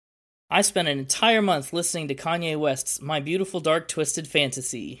I spent an entire month listening to Kanye West's My Beautiful Dark Twisted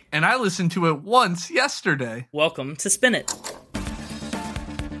Fantasy. And I listened to it once yesterday. Welcome to Spin It.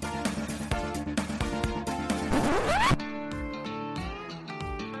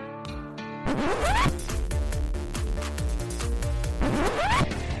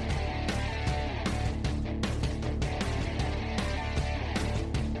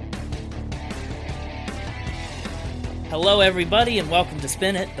 Hello, everybody, and welcome to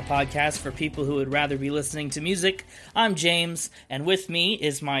Spin It, the podcast for people who would rather be listening to music. I'm James, and with me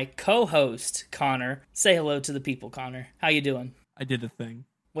is my co-host, Connor. Say hello to the people, Connor. How you doing? I did a thing.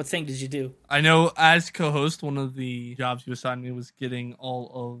 What thing did you do? I know as co-host, one of the jobs you assigned me was getting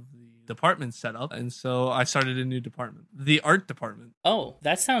all of the departments set up, and so I started a new department, the art department. Oh,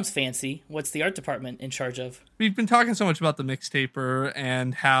 that sounds fancy. What's the art department in charge of? We've been talking so much about the mixtaper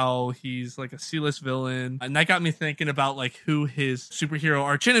and how he's like a C-list villain, and that got me thinking about like who his superhero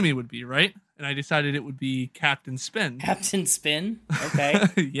archenemy would be, right? And I decided it would be Captain Spin. Captain Spin? Okay.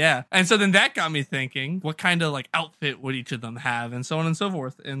 Yeah. And so then that got me thinking, what kind of like outfit would each of them have, and so on and so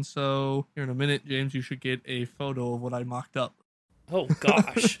forth. And so here in a minute, James, you should get a photo of what I mocked up. Oh,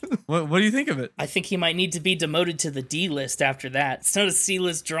 gosh. What do you think of it? I think he might need to be demoted to the D list after that. It's not a C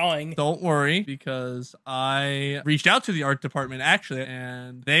list drawing. Don't worry, because I reached out to the art department, actually,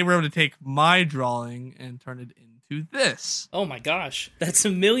 and they were able to take my drawing and turn it into this. Oh, my gosh. That's a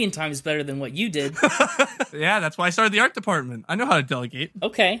million times better than what you did. Yeah, that's why I started the art department. I know how to delegate.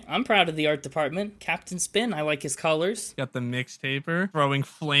 Okay, I'm proud of the art department. Captain Spin, I like his colors. Got the mixtaper, throwing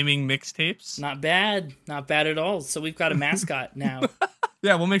flaming mixtapes. Not bad. Not bad at all. So we've got a mascot now.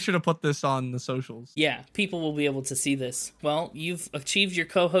 Yeah, we'll make sure to put this on the socials. Yeah, people will be able to see this. Well, you've achieved your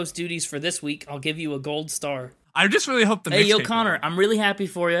co-host duties for this week. I'll give you a gold star. I just really hope the Hey, yo, mixtape Connor, will. I'm really happy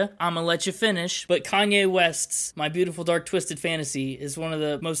for you. I'm gonna let you finish. But Kanye West's My Beautiful Dark Twisted Fantasy is one of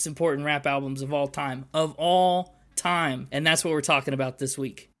the most important rap albums of all time. Of all time. And that's what we're talking about this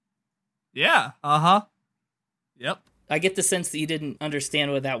week. Yeah, uh-huh. Yep. I get the sense that you didn't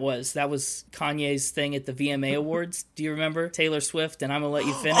understand what that was. That was Kanye's thing at the VMA Awards. Do you remember? Taylor Swift, and I'm gonna let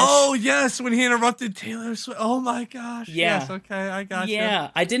you finish. Oh, yes, when he interrupted Taylor Swift. Oh, my gosh. Yeah. Yes, okay, I got you.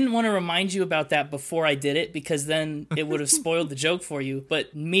 Yeah, I didn't want to remind you about that before I did it, because then it would have spoiled the joke for you.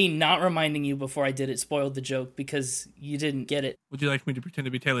 But me not reminding you before I did it spoiled the joke because you didn't get it. Would you like me to pretend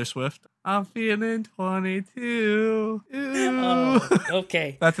to be Taylor Swift? I'm feeling 22. Ooh. Oh,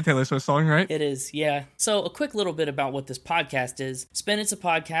 okay. That's a Taylor Swift song, right? It is, yeah. So a quick little bit about what this podcast is. Spin It's a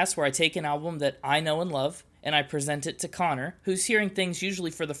podcast where I take an album that I know and love, and I present it to Connor, who's hearing things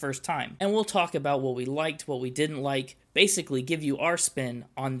usually for the first time. And we'll talk about what we liked, what we didn't like, basically give you our spin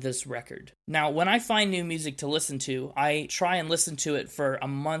on this record. Now, when I find new music to listen to, I try and listen to it for a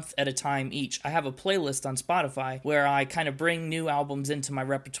month at a time each. I have a playlist on Spotify where I kind of bring new albums into my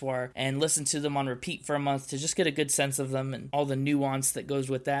repertoire and listen to them on repeat for a month to just get a good sense of them and all the nuance that goes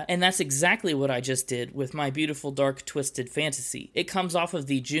with that. And that's exactly what I just did with My Beautiful Dark Twisted Fantasy. It comes off of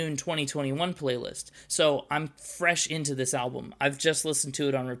the June 2021 playlist, so I'm fresh into this album. I've just listened to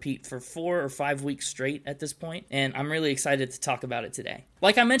it on repeat for 4 or 5 weeks straight at this point, and I'm really excited to talk about it today.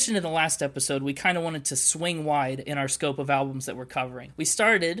 Like I mentioned in the last episode, we kind of wanted to swing wide in our scope of albums that we're covering. We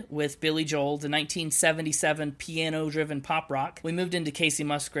started with Billy Joel, the 1977 piano-driven pop rock. We moved into Casey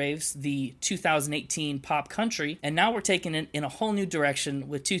Musgraves, the 2018 pop country, and now we're taking it in a whole new direction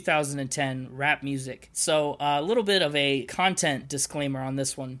with 2010 rap music. So a little bit of a content disclaimer on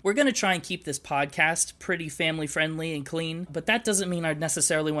this one. We're going to try and keep this podcast pretty family-friendly and clean, but that doesn't mean I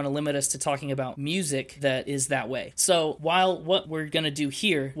necessarily want to limit us to talking about music that is that way. So while what we're going to do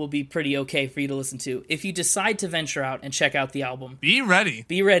here will be pretty okay for you to listen to, if you decide to venture out and check out the album, Be ready.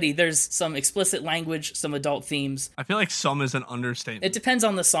 be ready. There's some explicit language, some adult themes. I feel like some is an understatement. It depends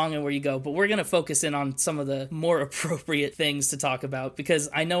on the song and where you go, but we're going to focus in on some of the more appropriate things to talk about, because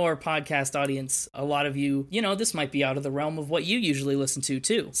I know our podcast audience, a lot of you, this might be out of the realm of what you usually listen to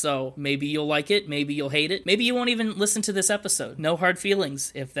too. So maybe you'll like it, maybe you'll hate it, maybe you won't even listen to this episode. No hard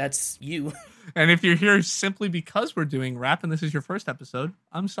feelings if that's you. And if you're here simply because we're doing rap and this is your first episode,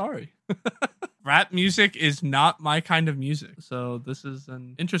 I'm sorry. Rap music is not my kind of music, so this is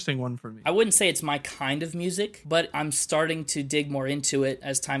an interesting one for me. I wouldn't say it's my kind of music, but I'm starting to dig more into it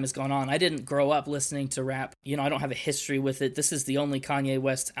as time has gone on. I didn't grow up listening to rap. I don't have a history with it. This is the only Kanye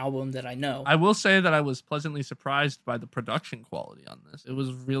West album that I know. I will say that I was pleasantly surprised by the production quality on this. It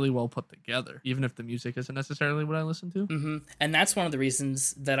was really well put together, even if the music isn't necessarily what I listen to. And that's one of the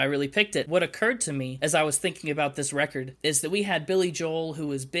reasons that I really picked it. What occurred to me as I was thinking about this record is that we had Billy Joel, who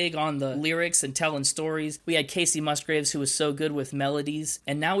was big on the lyrics and telling stories. We had Casey Musgraves, who was so good with melodies.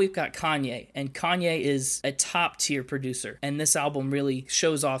 And now we've got Kanye. And Kanye is a top-tier producer. And this album really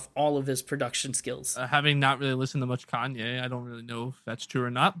shows off all of his production skills. Having not really listened to much Kanye, I don't really know if that's true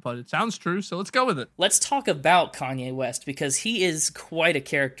or not, but it sounds true, so let's go with it. Let's talk about Kanye West, because he is quite a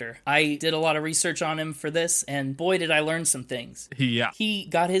character. I did a lot of research on him for this, and boy, did I learn some things. Yeah. He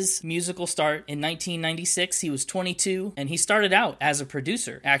got his musical start in 1996. He was 22, and he started out as a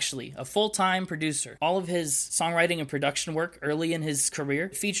producer, actually, a full-time producer. All of his songwriting and production work early in his career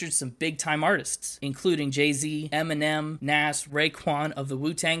featured some big-time artists, including Jay-Z, Eminem, Nas, Raekwon of the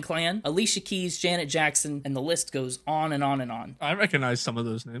Wu-Tang Clan, Alicia Keys, Janet Jackson, and the list goes on and on and on. I recognize some of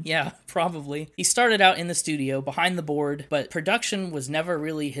those names. Yeah, probably. He started out in the studio, behind the board, but production was never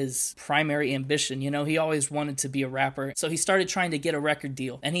really his primary ambition. You know, he always wanted to be a rapper, so he started trying to get a record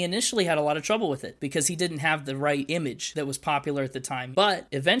deal. And he initially had a lot of trouble with it because he didn't have the right image that was popular at the time. But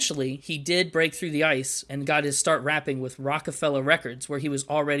eventually, he did break through the ice and got his start rapping with Rockefeller Records, where he was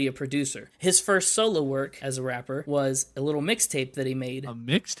already a producer. His first solo work as a rapper was a little mixtape that he made. A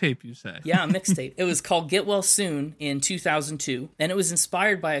mixtape, you say? Yeah, a mixtape. It was called Get Well Soon in 2002, and it was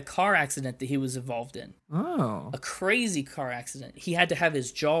inspired by a car accident that he was involved in. Oh. A crazy car accident. He had to have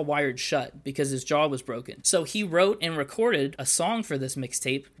his jaw wired shut because his jaw was broken. So he wrote and recorded a song for this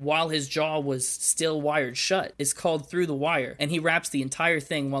mixtape while his jaw was still wired shut. It's called Through the Wire, and he raps the entire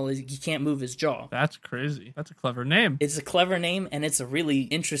thing while he can't move his jaw. That's crazy. That's a clever name. It's a clever name, and it's a really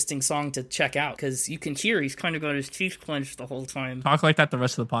interesting song to check out because you can hear he's kind of got his teeth clenched the whole time. Talk like that the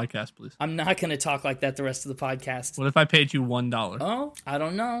rest of the podcast, please. I'm not going to talk like that the rest of the podcast. What if I paid you $1? Oh, I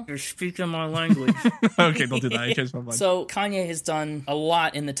don't know. You're speaking my language. Okay, don't do that. I changed my mind. So Kanye has done a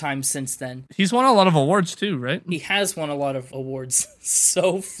lot in the time since then. He's won a lot of awards too, right? He has won a lot of awards.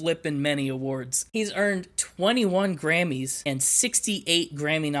 So flippin' many awards. He's earned 21 Grammys and 68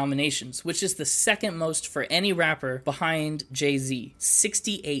 Grammy nominations, which is the second most for any rapper behind Jay-Z.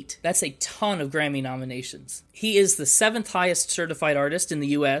 68. That's a ton of Grammy nominations. He is the 7th highest certified artist in the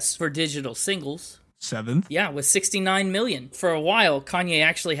US for digital singles. 7th? Yeah, with 69 million. For a while, Kanye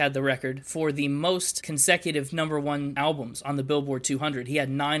actually had the record for the most consecutive #1 albums on the Billboard 200. He had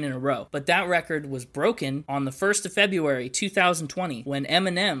 9 in a row. But that record was broken on the 1st of February, 2020, when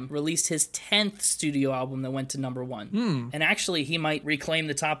Eminem released his 10th studio album that went to #1. And actually, he might reclaim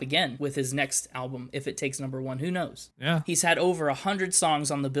the top again with his next album if it takes #1. Who knows? Yeah. He's had over 100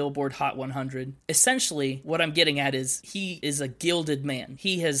 songs on the Billboard Hot 100. Essentially, what I'm getting at is he is a gilded man.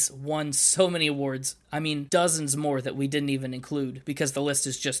 He has won so many awards. I mean, dozens more that we didn't even include because the list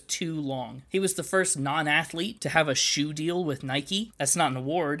is just too long. He was the first non-athlete to have a shoe deal with Nike. That's not an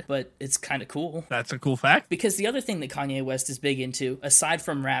award, but it's kind of cool. That's a cool fact. Because the other thing that Kanye West is big into, aside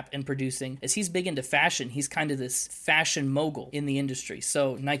from rap and producing, is he's big into fashion. He's kind of this fashion mogul in the industry.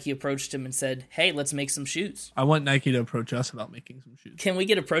 So Nike approached him and said, hey, let's make some shoes. I want Nike to approach us about making some shoes. Can we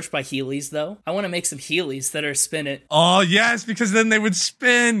get approached by Heelys, though? I want to make some Heelys that are spin it. Oh, yes, because then they would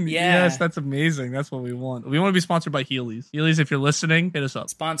spin. Yeah. Yes, that's amazing. That's what we want. We want to be sponsored by Heelys. Heelys, if you're listening, hit us up.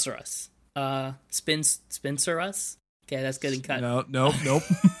 Sponsor us. Sponsor us? Okay, that's getting cut. Nope.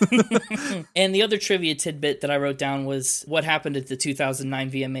 And the other trivia tidbit that I wrote down was what happened at the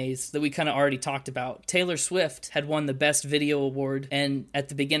 2009 VMAs that we kind of already talked about. Taylor Swift had won the Best Video Award, and at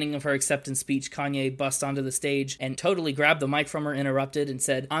the beginning of her acceptance speech, Kanye bust onto the stage and totally grabbed the mic from her, interrupted, and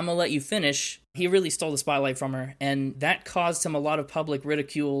said, I'm gonna let you finish. He really stole the spotlight from her, and that caused him a lot of public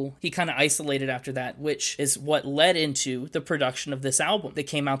ridicule. He kind of isolated after that, which is what led into the production of this album that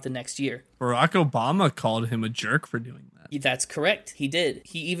came out the next year. Barack Obama called him a jerk for doing that. That's correct. He did.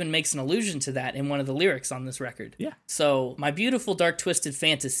 He even makes an allusion to that in one of the lyrics on this record. Yeah. So, My Beautiful Dark Twisted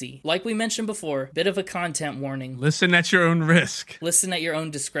Fantasy. Like we mentioned before, bit of a content warning. Listen at your own risk. Listen at your own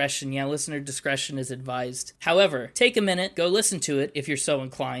discretion. Yeah, listener discretion is advised. However, take a minute, go listen to it if you're so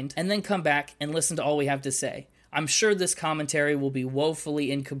inclined, and then come back and listen to all we have to say. I'm sure this commentary will be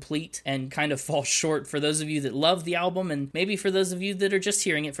woefully incomplete and kind of fall short for those of you that love the album and maybe for those of you that are just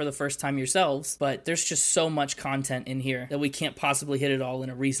hearing it for the first time yourselves, but there's just so much content in here that we can't possibly hit it all in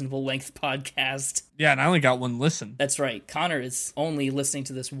a reasonable length podcast. Yeah, and I only got one listen. That's right. Connor is only listening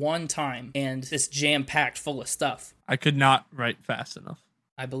to this one time, and it's jam-packed full of stuff. I could not write fast enough.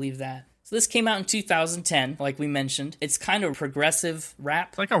 I believe that. So this came out in 2010, like we mentioned. It's kind of progressive rap.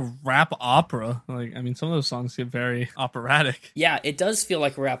 It's like a rap opera. Some of those songs get very operatic. Yeah, it does feel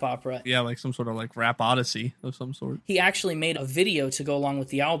like a rap opera. Yeah, like some sort of like rap odyssey of some sort. He actually made a video to go along with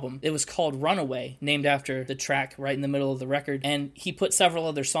the album. It was called Runaway, named after the track right in the middle of the record. And he put several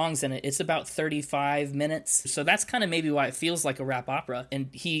other songs in it. It's about 35 minutes. So that's kind of maybe why it feels like a rap opera. And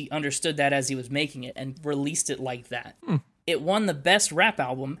he understood that as he was making it and released it like that. It won the Best Rap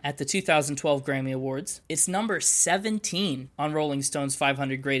Album at the 2012 Grammy Awards. It's number 17 on Rolling Stone's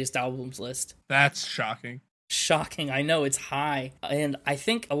 500 Greatest Albums list. That's shocking. Shocking. I know, it's high. And I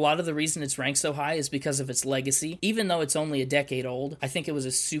think a lot of the reason it's ranked so high is because of its legacy. Even though it's only a decade old, I think it was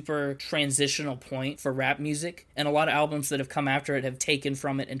a super transitional point for rap music. And a lot of albums that have come after it have taken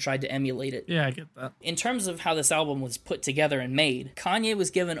from it and tried to emulate it. Yeah, I get that. In terms of how this album was put together and made, Kanye was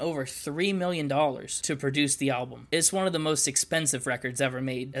given over $3 million to produce the album. It's one of the most expensive records ever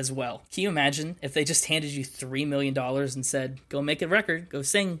made as well. Can you imagine if they just handed you $3 million and said, go make a record, go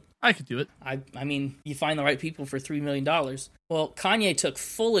sing? I could do it. I mean, you find the right people for $3 million. Well, Kanye took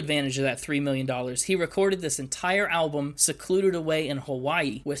full advantage of that $3 million. He recorded this entire album secluded away in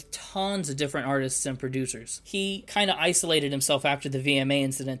Hawaii with tons of different artists and producers. He kind of isolated himself after the VMA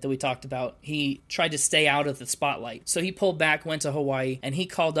incident that we talked about. He tried to stay out of the spotlight. So he pulled back, went to Hawaii, and he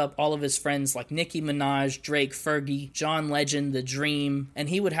called up all of his friends like Nicki Minaj, Drake, Fergie, John Legend, The Dream, and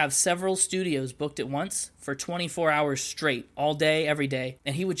he would have several studios booked at once for 24 hours straight, all day, every day,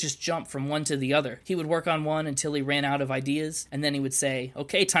 and he would just jump from one to the other. He would work on one until he ran out of ideas, and then he would say,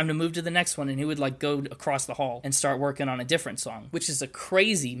 okay, time to move to the next one, and he would like go across the hall and start working on a different song, which is a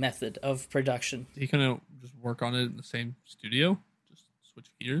crazy method of production. He couldn't just work on it in the same studio? Just switch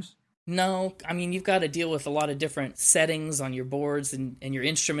gears? No, I mean, you've got to deal with a lot of different settings on your boards, and your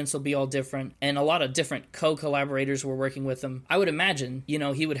instruments will be all different, and a lot of different co-collaborators were working with him. I would imagine,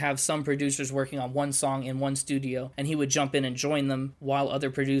 he would have some producers working on one song in one studio, and he would jump in and join them while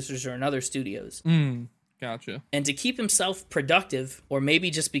other producers are in other studios. Gotcha. And to keep himself productive, or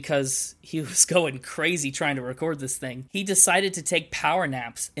maybe just because he was going crazy trying to record this thing, he decided to take power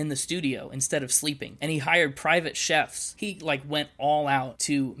naps in the studio instead of sleeping. And he hired private chefs. He went all out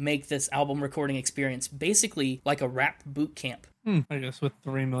to make this album recording experience basically like a rap boot camp. I guess with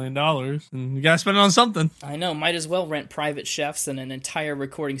 $3 million, and you gotta spend it on something. I know, might as well rent private chefs and an entire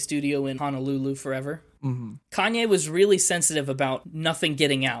recording studio in Honolulu forever. Kanye was really sensitive about nothing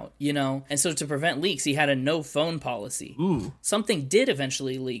getting out, and so to prevent leaks, he had a no phone policy. Ooh. Something did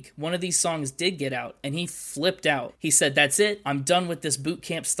eventually leak. One of these songs did get out, and he flipped out. He said, that's it. I'm done with this boot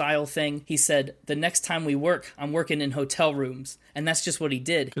camp style thing. He said, the next time we work, I'm working in hotel rooms. And that's just what he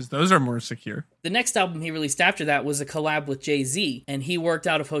did. Because those are more secure. The next album he released after that was a collab with Jay-Z, and he worked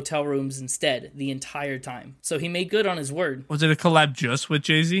out of hotel rooms instead the entire time. So he made good on his word. Was it a collab just with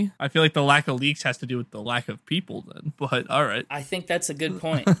Jay-Z? I feel like the lack of leaks has to do with the lack of people then, but all right. I think that's a good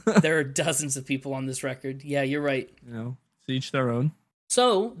point. There are dozens of people on this record. Yeah, you're right. To each their own.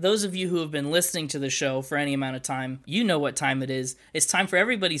 So, those of you who have been listening to the show for any amount of time, you know what time it is. It's time for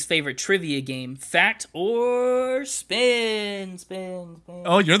everybody's favorite trivia game, Fact or Spin. Spin.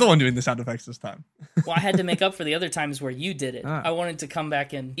 Oh, you're the one doing the sound effects this time. Well, I had to make up for the other times where you did it. I wanted to come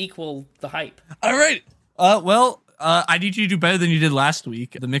back and equal the hype. All right. I need you to do better than you did last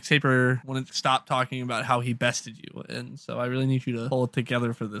week. The mixtaper wouldn't stop talking about how he bested you, and so I really need you to pull it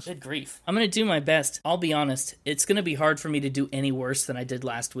together for this. Good grief. I'm going to do my best. I'll be honest. It's going to be hard for me to do any worse than I did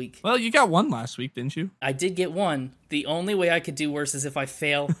last week. Well, you got one last week, didn't you? I did get one. The only way I could do worse is if I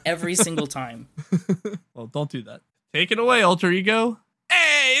fail every single time. Well, don't do that. Take it away, alter ego.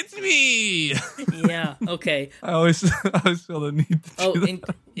 Hey, it's me! Yeah, okay. I always feel the need to do that. And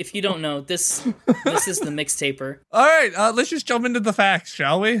if you don't know, this is the mixtaper. All right, let's just jump into the facts,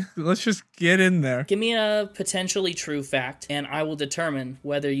 shall we? Let's just get in there. Give me a potentially true fact, and I will determine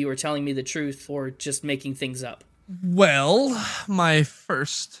whether you are telling me the truth or just making things up. Well, my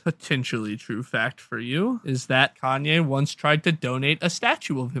first potentially true fact for you is that Kanye once tried to donate a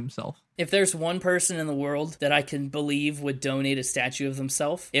statue of himself. If there's one person in the world that I can believe would donate a statue of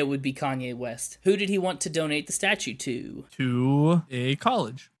himself, it would be Kanye West. Who did he want to donate the statue to? To a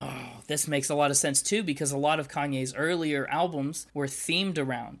college. Oh, this makes a lot of sense too, because a lot of Kanye's earlier albums were themed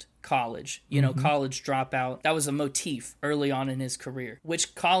around college. College dropout. That was a motif early on in his career.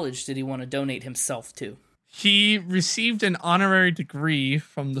 Which college did he want to donate himself to? He received an honorary degree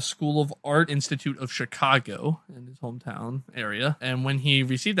from the School of Art Institute of Chicago in his hometown area. And when he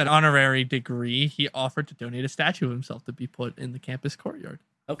received that honorary degree, he offered to donate a statue of himself to be put in the campus courtyard.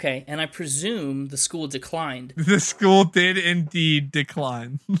 Okay, and I presume the school declined. The school did indeed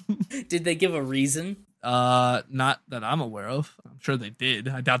decline. Did they give a reason? Not that I'm aware of. I'm sure they did.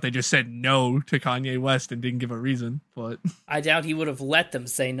 I doubt they just said no to Kanye West and didn't give a reason, but I doubt he would have let them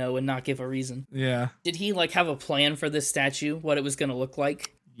say no and not give a reason. Yeah. Did he have a plan for this statue, what it was going to look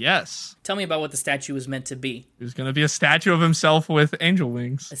like? Yes. Tell me about what the statue was meant to be. It was going to be a statue of himself with angel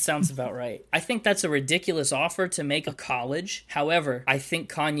wings. It sounds about right. I think that's a ridiculous offer to make a college. However, I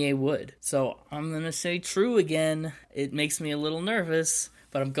think Kanye would. So I'm going to say true again. It makes me a little nervous,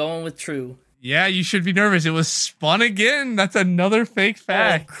 but I'm going with true. Yeah, you should be nervous. It was spun again. That's another fake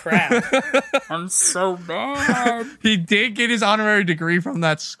fact. Oh, crap. I'm so bad. He did get his honorary degree from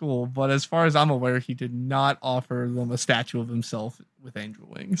that school, but as far as I'm aware, he did not offer them a statue of himself with angel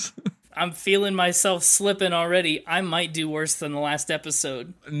wings. I'm feeling myself slipping already. I might do worse than the last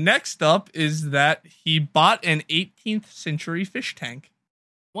episode. Next up is that he bought an 18th century fish tank.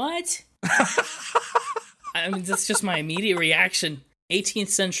 What? I mean, that's just my immediate reaction. 18th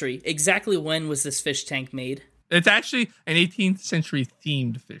century. Exactly when was this fish tank made? It's actually an 18th century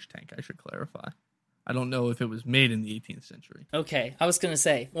themed fish tank, I should clarify. I don't know if it was made in the 18th century. Okay, I was going to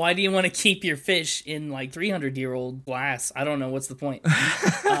say, why do you want to keep your fish in like 300-year-old glass? I don't know. What's the point?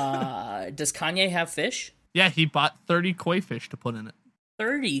 Does Kanye have fish? Yeah, he bought 30 koi fish to put in it.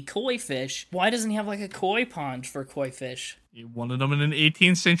 30 koi fish? Why doesn't he have like a koi pond for koi fish? He wanted them in an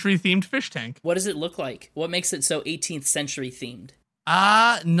 18th century themed fish tank. What does it look like? What makes it so 18th century themed?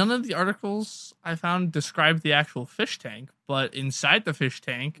 None of the articles I found described the actual fish tank, but inside the fish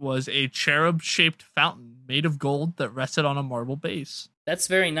tank was a cherub-shaped fountain made of gold that rested on a marble base. That's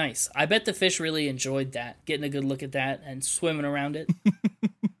very nice. I bet the fish really enjoyed that, getting a good look at that and swimming around it.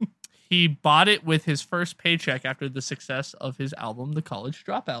 He bought it with his first paycheck after the success of his album, The College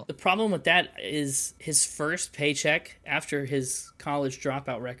Dropout. The problem with that is his first paycheck after his College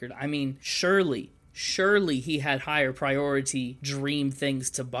Dropout record. I mean, surely he had higher priority dream things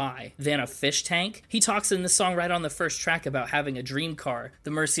to buy than a fish tank. He talks in the song right on the first track about having a dream car,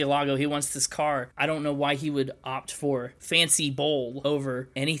 the Murcielago. He wants this car. I don't know why he would opt for fancy bowl over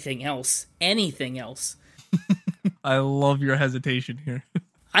anything else. Anything else. I love your hesitation here.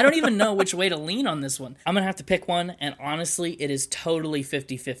 I don't even know which way to lean on this one. I'm going to have to pick one, and honestly, it is totally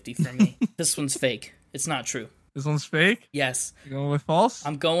 50-50 for me. This one's fake. It's not true. This one's fake? Yes. You going with false?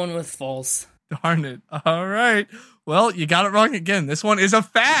 I'm going with false. Darn it. All right. Well, you got it wrong again. This one is a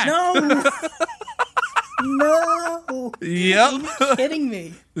fact. No! No! Yep. Are you kidding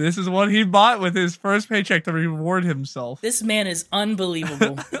me? This is what he bought with his first paycheck to reward himself. This man is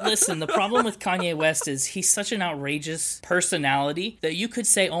unbelievable. Listen, the problem with Kanye West is he's such an outrageous personality that you could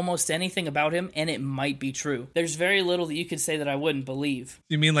say almost anything about him and it might be true. There's very little that you could say that I wouldn't believe.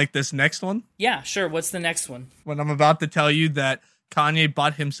 You mean like this next one? Yeah, sure. What's the next one? When I'm about to tell you that Kanye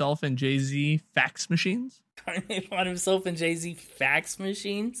bought himself and Jay-Z fax machines? Kanye bought himself and Jay-Z fax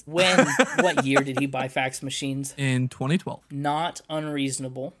machines? When? What year did he buy fax machines? In 2012. Not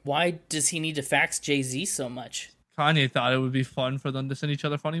unreasonable. Why does he need to fax Jay-Z so much? Kanye thought it would be fun for them to send each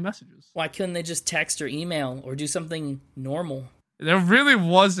other funny messages. Why couldn't they just text or email or do something normal? There really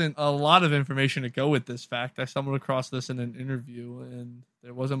wasn't a lot of information to go with this fact. I stumbled across this in an interview, and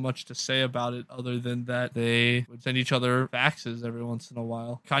there wasn't much to say about it other than that they would send each other faxes every once in a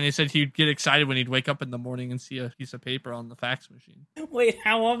while. Kanye said he'd get excited when he'd wake up in the morning and see a piece of paper on the fax machine. Wait,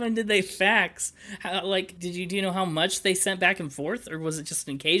 how often did they fax? Do you know how much they sent back and forth, or was it just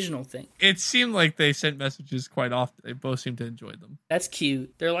an occasional thing? It seemed like they sent messages quite often. They both seemed to enjoy them. That's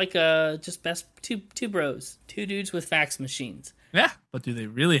cute. They're like just best two bros, two dudes with fax machines. Yeah, but do they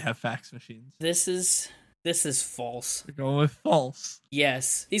really have fax machines? This is false. We're going with false.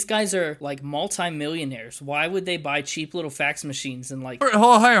 Yes. These guys are like multi-millionaires. Why would they buy cheap little fax machines and like...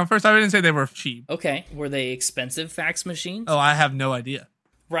 Oh, hang on. First, I didn't say they were cheap. Okay. Were they expensive fax machines? Oh, I have no idea.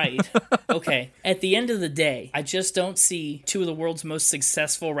 Right. Okay. At the end of the day, I just don't see two of the world's most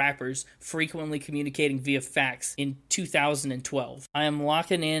successful rappers frequently communicating via fax in 2012. I am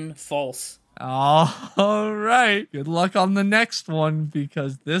locking in false. All right. Good luck on the next one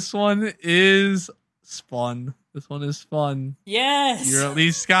because this one is spun. This one is fun. Yes! You at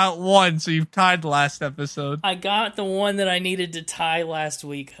least got one, so you've tied last episode. I got the one that I needed to tie last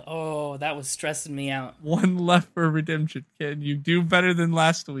week. Oh, that was stressing me out. One left for redemption. Can you do better than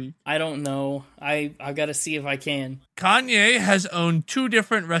last week? I don't know. I've got to see if I can. Kanye has owned 2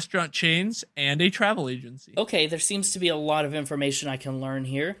 different restaurant chains and a travel agency. Okay, there seems to be a lot of information I can learn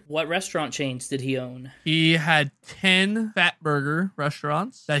here. What restaurant chains did he own? He had 10 Fat Burger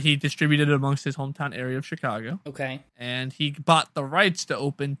restaurants that he distributed amongst his hometown area of Chicago. Okay. And he bought the rights to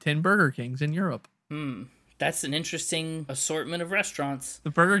open 10 Burger Kings in Europe. That's an interesting assortment of restaurants. The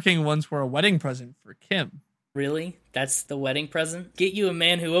Burger King ones were a wedding present for Kim. Really? That's the wedding present? Get you a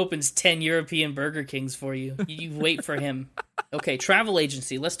man who opens 10 European Burger Kings for you. You wait for him. Okay, travel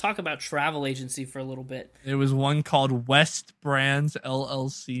agency. Let's talk about travel agency for a little bit. It was one called West Brands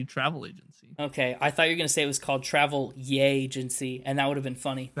LLC Travel Agency. Okay, I thought you were going to say it was called Travel Yay Agency, and that would have been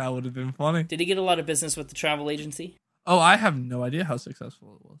funny. That would have been funny. Did he get a lot of business with the travel agency? Oh, I have no idea how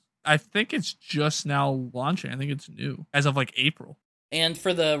successful it was. I think it's just now launching. I think it's new as of like April. And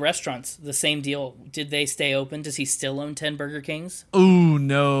for the restaurants, the same deal. Did they stay open? Does he still own 10 Burger Kings? Oh,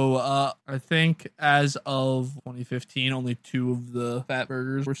 no. I think as of 2015, only 2 of the Fat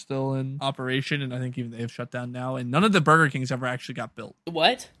Burgers were still in operation, and I think even they have shut down now. And none of the Burger Kings ever actually got built.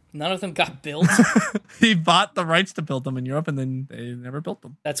 What? None of them got built? He bought the rights to build them in Europe, and then they never built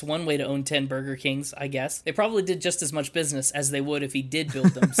them. That's one way to own 10 Burger Kings, I guess. They probably did just as much business as they would if he did build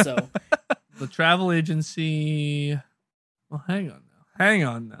them, so... The travel agency... Well, hang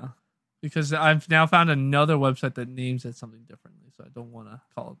on now. Because I've now found another website that names it something differently, so I don't want to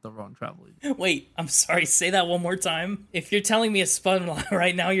call it the wrong travel agency. Wait, I'm sorry, say that one more time. If you're telling me a spun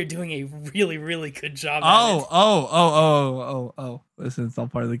right now, you're doing a really, really good job at it. Oh. Listen, it's all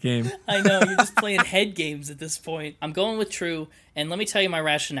part of the game. I know, you're just playing head games at this point. I'm going with true, and let me tell you my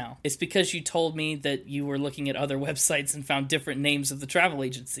rationale. It's because you told me that you were looking at other websites and found different names of the travel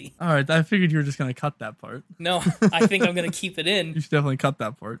agency. All right, I figured you were just going to cut that part. No, I think I'm going to keep it in. You should definitely cut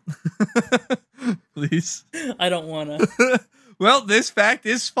that part. Please. I don't want to. Well, this fact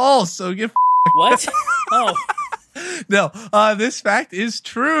is false, so get What? Oh. No, this fact is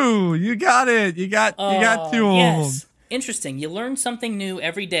true. You got it. You got 2 of them. Interesting. You learn something new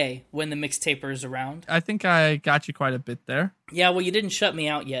every day when the mixtaper is around. I think I got you quite a bit there. Yeah, well, you didn't shut me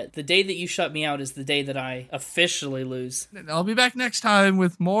out yet. The day that you shut me out is the day that I officially lose. I'll be back next time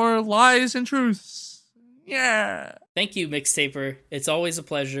with more lies and truths. Yeah. Thank you, mixtaper. It's always a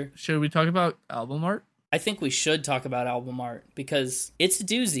pleasure. Should we talk about album art? I think we should talk about album art because it's a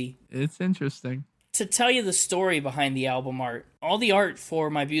doozy. It's interesting. To tell you the story behind the album art, all the art for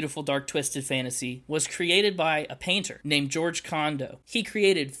My Beautiful Dark Twisted Fantasy was created by a painter named George Condo. He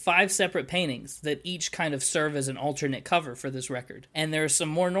created 5 separate paintings that each kind of serve as an alternate cover for this record. And there are some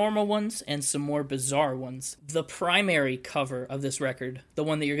more normal ones and some more bizarre ones. The primary cover of this record, the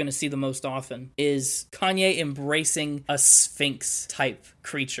one that you're going to see the most often, is Kanye embracing a Sphinx type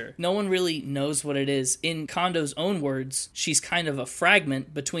creature. No one really knows what it is. In Condo's own words, she's kind of a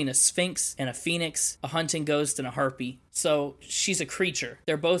fragment between a Sphinx and a phoenix, a hunting ghost and a harpy. So she's a creature.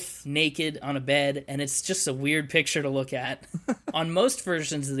 They're both naked on a bed, and it's just a weird picture to look at. On most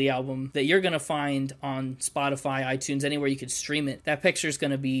versions of the album that you're going to find on Spotify, iTunes, anywhere you could stream it, that picture is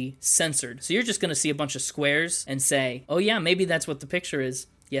going to be censored. So you're just going to see a bunch of squares and say, oh yeah, maybe that's what the picture is.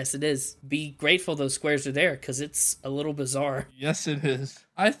 Yes, it is. Be grateful those squares are there, because it's a little bizarre. Yes, it is.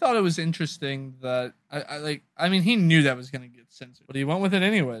 I thought it was interesting that, I mean, he knew that was going to get censored, but he went with it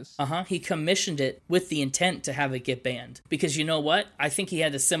anyways. He commissioned it with the intent to have it get banned. Because you know what? I think he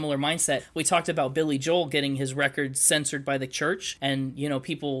had a similar mindset. We talked about Billy Joel getting his record censored by the church, and, you know,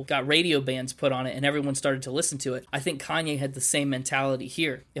 people got radio bans put on it, and everyone started to listen to it. I think Kanye had the same mentality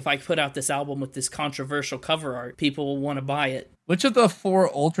here. If I put out this album with this controversial cover art, people will want to buy it. Which of the 4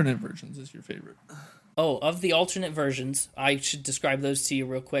 alternate versions is your favorite? Oh, of the alternate versions, I should describe those to you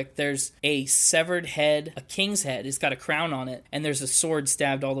real quick. There's a severed head, a king's head. It's got a crown on it, and there's a sword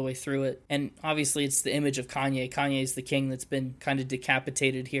stabbed all the way through it. And obviously, it's the image of Kanye. Kanye's the king that's been kind of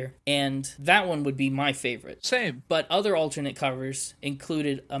decapitated here. And that one would be my favorite. Same. But other alternate covers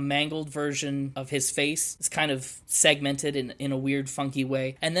included a mangled version of his face. It's kind of segmented in a weird, funky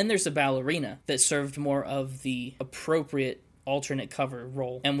way. And then there's a ballerina that served more of the appropriate alternate cover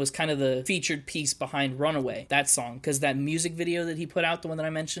role and was kind of the featured piece behind Runaway, that song, because that music video that he put out, the one that I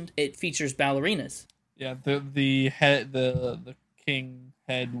mentioned, it features ballerinas. Yeah, the king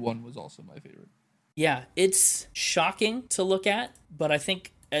head one was also my favorite. Yeah, it's shocking to look at, but I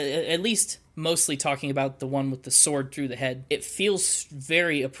think at least mostly talking about the one with the sword through the head, it feels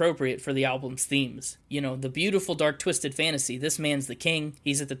very appropriate for the album's themes. You know, the beautiful, dark, twisted fantasy. This man's the king.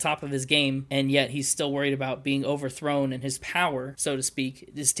 He's at the top of his game, and yet he's still worried about being overthrown, and his power, so to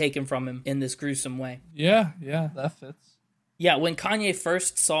speak, is taken from him in this gruesome way. Yeah, that fits. Yeah, when Kanye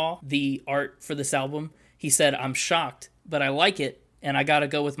first saw the art for this album, he said, I'm shocked, but I like it, and I gotta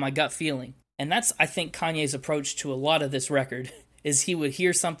go with my gut feeling. And that's, I think, Kanye's approach to a lot of this record. Is he would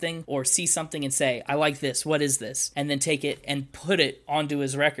hear something or see something and say, I like this, what is this? And then take it and put it onto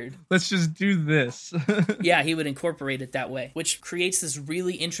his record. Let's just do this. Yeah, he would incorporate it that way, which creates this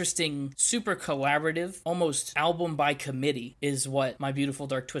really interesting, super collaborative, almost album by committee is what My Beautiful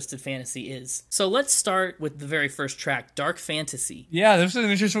Dark Twisted Fantasy is. So let's start with the very first track, Dark Fantasy. Yeah, this is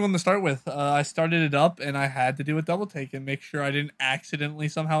an interesting one to start with. I started it up and I had to do a double take and make sure I didn't accidentally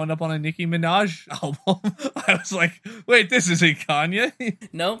somehow end up on a Nicki Minaj album. I was like, wait, this isn't Kanye?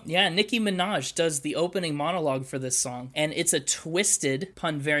 No, yeah, Nicki Minaj does the opening monologue for this song, and it's a twisted,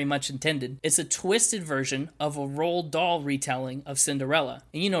 pun very much intended, it's a twisted version of a Roald Dahl retelling of Cinderella.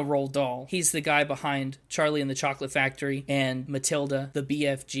 And you know Roald Dahl. He's the guy behind Charlie and the Chocolate Factory and Matilda, the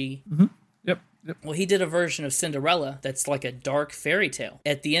BFG. Mm-hmm. Yep. Well, he did a version of Cinderella that's like a dark fairy tale.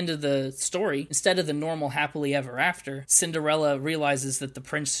 At the end of the story, instead of the normal happily ever after, Cinderella realizes that the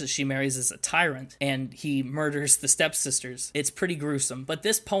prince that she marries is a tyrant, and he murders the stepsisters. It's pretty gruesome. But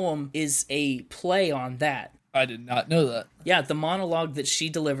this poem is a play on that. I did not know that. Yeah, the monologue that she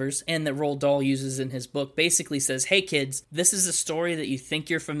delivers and that Roald Dahl uses in his book basically says, hey kids, this is a story that you think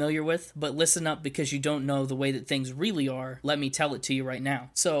you're familiar with, but listen up because you don't know the way that things really are. Let me tell it to you right now.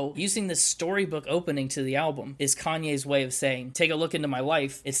 So using this storybook opening to the album is Kanye's way of saying, take a look into my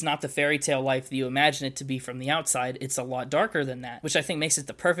life. It's not the fairy tale life that you imagine it to be from the outside. It's a lot darker than that, which I think makes it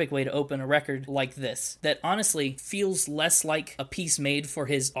the perfect way to open a record like this, that honestly feels less like a piece made for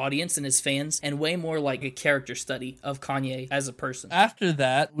his audience and his fans and way more like a character study of Kanye as a person. After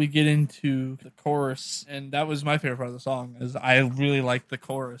that, we get into the chorus, and that was my favorite part of the song, is I really liked the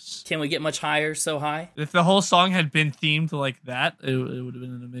chorus. Can we get much higher, so high? If the whole song had been themed like that, it would have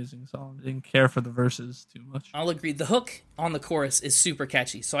been an amazing song. I didn't care for the verses too much. I'll agree. The hook on the chorus is super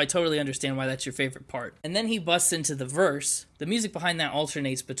catchy, so I totally understand why that's your favorite part. And then he busts into the verse. The music behind that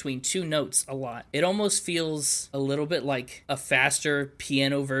alternates between two notes a lot. It almost feels a little bit like a faster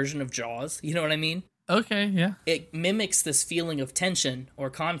piano version of Jaws. You know what I mean? Okay, yeah. It mimics this feeling of tension or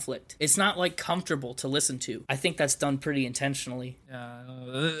conflict. It's not like comfortable to listen to. I think that's done pretty intentionally. Yeah.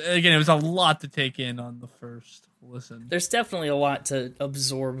 Again, it was a lot to take in on the first listen. There's definitely a lot to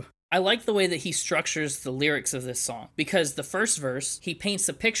absorb. I like the way that he structures the lyrics of this song, because the first verse, he paints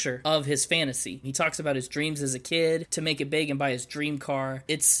a picture of his fantasy. He talks about his dreams as a kid, to make it big and buy his dream car.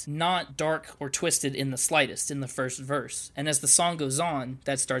 It's not dark or twisted in the slightest in the first verse. And as the song goes on,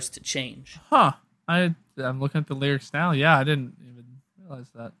 that starts to change. Huh. I'm looking at the lyrics now. Yeah, I didn't even realize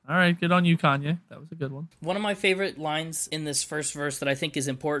that. All right, good on you, Kanye. That was a good one. One of my favorite lines in this first verse that I think is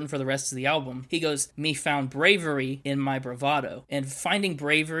important for the rest of the album, he goes, me found bravery in my bravado. And finding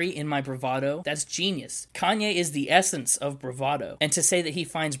bravery in my bravado, that's genius. Kanye is the essence of bravado. And to say that he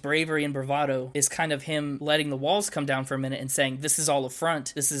finds bravery in bravado is kind of him letting the walls come down for a minute and saying, this is all a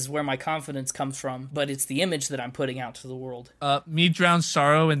front. This is where my confidence comes from. But it's the image that I'm putting out to the world. Me drown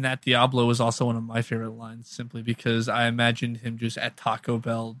sorrow in that Diablo was also one of my favorite lines, simply because I imagined him just at Taco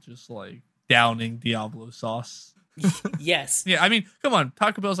Bell, just like downing Diablo sauce. Yes. Yeah, I mean, come on.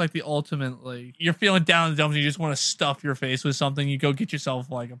 Taco Bell's like the ultimate, like, you're feeling down in the dumps, you just want to stuff your face with something, you go get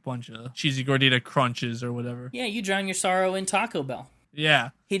yourself like a bunch of cheesy gordita crunches or whatever. Yeah, you drown your sorrow in Taco Bell. Yeah.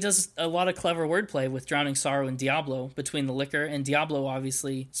 He does a lot of clever wordplay with drowning sorrow and Diablo, between the liquor and Diablo,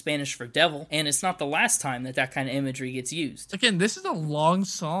 obviously Spanish for devil, and it's not the last time that that kind of imagery gets used. Again, this is a long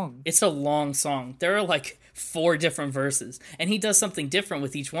song. It's a long song. There are like 4 different verses, and he does something different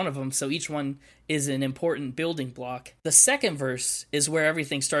with each one of them, so each one is an important building block. The second verse is where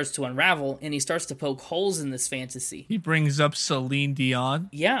everything starts to unravel, and he starts to poke holes in this fantasy. He brings up Celine Dion.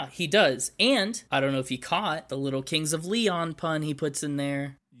 Yeah, he does. And I don't know if you caught the little Kings of Leon pun he puts in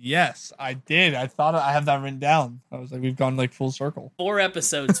there. Yes, I did. I thought I have that written down. I was like, we've gone like full circle. 4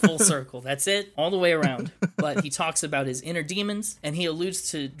 episodes, full circle. That's it, all the way around. But he talks about his inner demons, and he alludes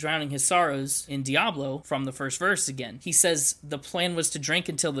to drowning his sorrows in Diablo from the first verse again. He says the plan was to drink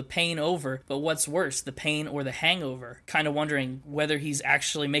until the pain over, but what's worse, the pain or the hangover? Kind of wondering whether he's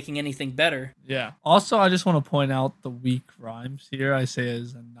actually making anything better. Yeah. Also, I just want to point out the weak rhymes here. I say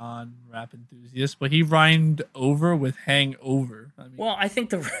as a non-rap enthusiast, but he rhymed over with hangover. I mean, well, I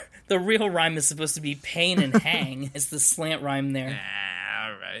think the real rhyme is supposed to be pain and hang. It's the slant rhyme there.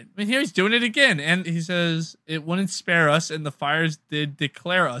 All right. I mean, here he's doing it again. And he says, it wouldn't spare us, and the fires did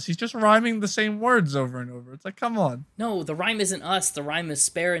declare us. He's just rhyming the same words over and over. It's like, come on. No, the rhyme isn't us. The rhyme is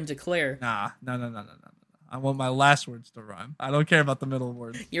spare and declare. Nah, no. I want my last words to rhyme. I don't care about the middle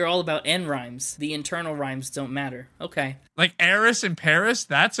words. You're all about end rhymes. The internal rhymes don't matter. Okay. Like Eris in Paris,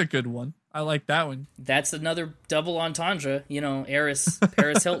 that's a good one. I like that one. That's another double entendre. You know, Eris,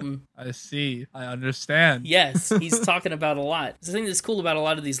 Paris Hilton. I see. I understand. Yes, he's talking about a lot. The thing that's cool about a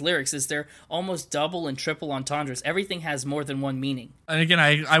lot of these lyrics is they're almost double and triple entendres. Everything has more than one meaning. And again,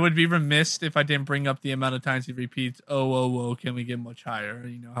 I would be remiss if I didn't bring up the amount of times he repeats, oh, can we get much higher?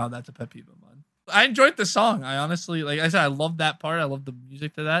 You know how that's a pet peeve of mine. I enjoyed the song. I honestly, like I said, I love that part. I love the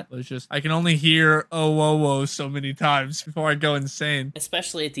music to that. But it's just, I can only hear oh so many times before I go insane.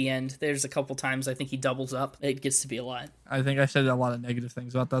 Especially at the end. There's a couple times I think he doubles up. It gets to be a lot. I think I said a lot of negative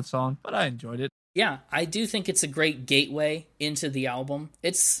things about that song, but I enjoyed it. Yeah, I do think it's a great gateway into the album.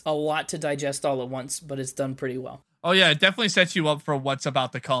 It's a lot to digest all at once, but it's done pretty well. Oh yeah, it definitely sets you up for what's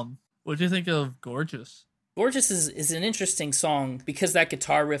about to come. What do you think of Gorgeous? Gorgeous is an interesting song because that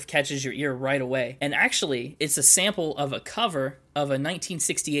guitar riff catches your ear right away. And actually, it's a sample of a cover of a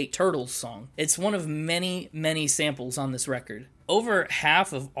 1968 Turtles song. It's one of many, many samples on this record. Over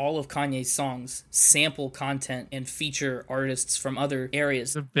half of all of Kanye's songs sample content and feature artists from other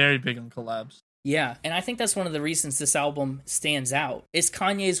areas. They're very big on collabs. Yeah, and I think that's one of the reasons this album stands out. It's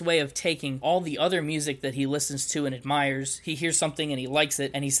Kanye's way of taking all the other music that he listens to and admires. He hears something and he likes it,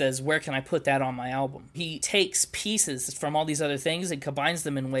 and he says, where can I put that on my album? He takes pieces from all these other things and combines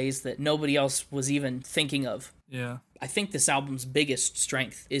them in ways that nobody else was even thinking of. Yeah. I think this album's biggest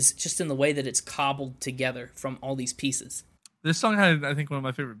strength is just in the way that it's cobbled together from all these pieces. This song had, I think, one of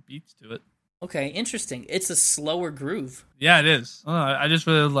my favorite beats to it. Okay, interesting. It's a slower groove. Yeah, it is. I just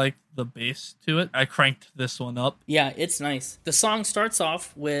really like the bass to it. I cranked this one up. Yeah, it's nice. The song starts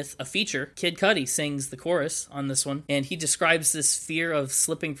off with a feature. Kid Cudi sings the chorus on this one, and he describes this fear of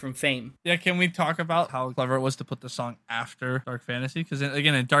slipping from fame. Yeah, can we talk about how clever it was to put the song after Dark Fantasy? Because,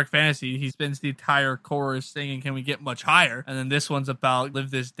 again, in Dark Fantasy, he spends the entire chorus singing, can we get much higher? And then this one's about live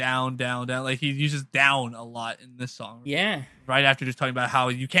this down, down, down. Like, he uses down a lot in this song. Yeah. Right after just talking about how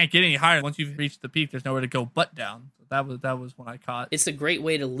you can't get any higher. Once you've reached the peak, there's nowhere to go but down. That was one I caught. It's a great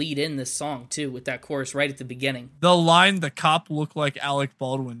way to lead in this song, too, with that chorus right at the beginning. The line, the cop looked like Alec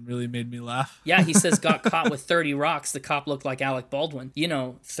Baldwin, really made me laugh. Yeah, he says, got caught with 30 rocks. The cop looked like Alec Baldwin.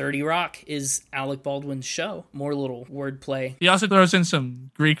 30 Rock is Alec Baldwin's show. More little wordplay. He also throws in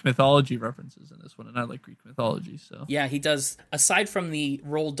some Greek mythology references in this one, and I like Greek mythology, so. Yeah, he does. Aside from the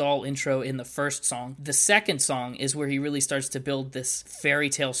Roald Dahl intro in the first song, the second song is where he really starts to build this fairy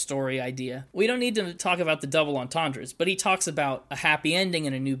tale story idea. We don't need to talk about the double entendres, but he talks about a happy ending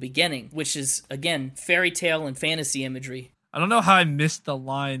and a new beginning, which is, again, fairy tale and fantasy imagery. I don't know how I missed the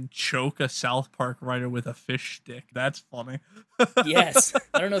line, choke a South Park writer with a fish stick. That's funny. Yes.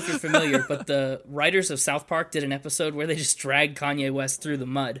 I don't know if you're familiar, but the writers of South Park did an episode where they just dragged Kanye West through the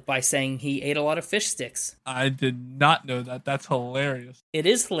mud by saying he ate a lot of fish sticks. I did not know that. That's hilarious. It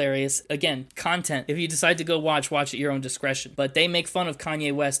is hilarious. Again, content. If you decide to go watch at your own discretion. But they make fun of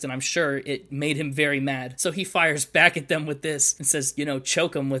Kanye West, and I'm sure it made him very mad. So he fires back at them with this and says,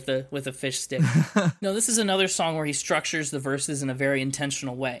 choke him with a fish stick. No, this is another song where he structures the verses in a very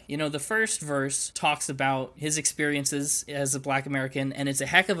intentional way. The first verse talks about his experiences as a Black American, and it's a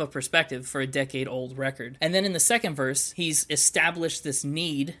heck of a perspective for a decade-old record. And then in the second verse, he's established this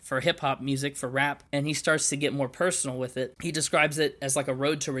need for hip-hop music, for rap, and he starts to get more personal with it. He describes it as like a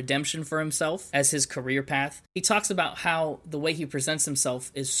road to redemption for himself, as his career path. He talks about how the way he presents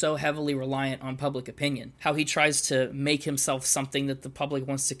himself is so heavily reliant on public opinion, how he tries to make himself something that the public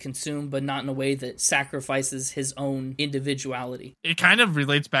wants to consume, but not in a way that sacrifices his own individuality. It kind of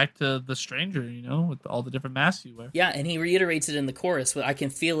relates back to The Stranger, with all the different masks you wear. Yeah, and he reiterates it in the chorus, I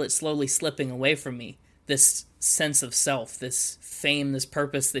can feel it slowly slipping away from me. This sense of self, this fame, this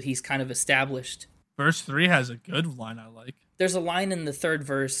purpose that he's kind of established. Verse 3 has a good line I like. There's a line in the third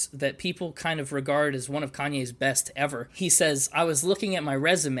verse that people kind of regard as one of Kanye's best ever. He says, I was looking at my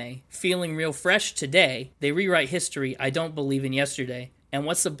resume, feeling real fresh today. They rewrite history, I don't believe in yesterday. And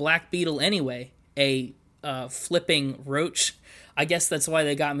what's a black beetle anyway? A flipping roach? I guess that's why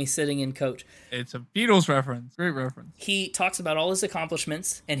they got me sitting in coach. It's a Beatles reference. Great reference. He talks about all his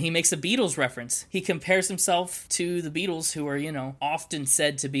accomplishments, and he makes a Beatles reference. He compares himself to the Beatles, who are, often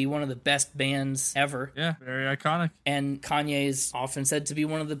said to be one of the best bands ever. Yeah, very iconic. And Kanye is often said to be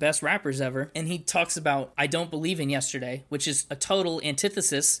one of the best rappers ever. And he talks about I Don't Believe in Yesterday, which is a total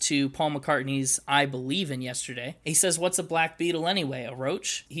antithesis to Paul McCartney's I Believe in Yesterday. He says, what's a black beetle anyway? A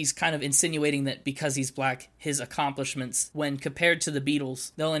roach? He's kind of insinuating that because he's black, his accomplishments, when compared to the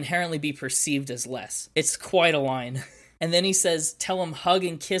Beatles, they'll inherently be perceived as less. It's quite a line. And then he says, tell him hug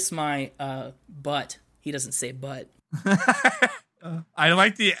and kiss my butt. He doesn't say butt. I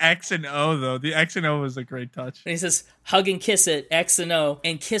like the X and O, though. The X and O was a great touch. And he says, hug and kiss it, X and O,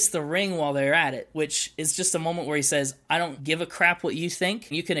 and kiss the ring while they're at it, which is just a moment where he says, I don't give a crap what you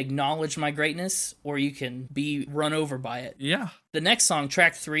think. You can acknowledge my greatness, or you can be run over by it. Yeah. The next song,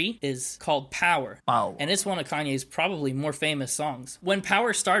 track 3, is called Power. Wow. And it's one of Kanye's probably more famous songs. When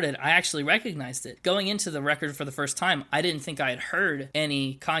Power started, I actually recognized it. Going into the record for the first time, I didn't think I had heard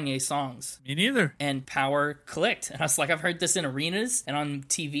any Kanye songs. Me neither. And Power clicked. And I was like, I've heard this in arenas and on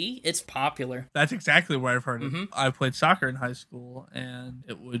TV. It's popular. That's exactly where I've heard it. Mm-hmm. I played soccer in high school, and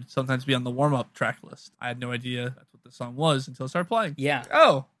it would sometimes be on the warm-up track list. I had no idea that's what the song was until I started playing. Yeah.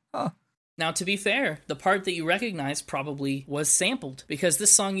 Oh, huh. Now, to be fair, the part that you recognize probably was sampled, because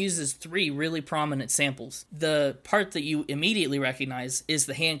this song uses 3 really prominent samples. The part that you immediately recognize is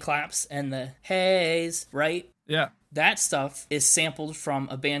the hand claps and the heys, right? Yeah. That stuff is sampled from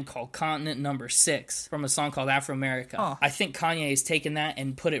a band called Continent Number 6 from a song called Afro America. Huh. I think Kanye has taken that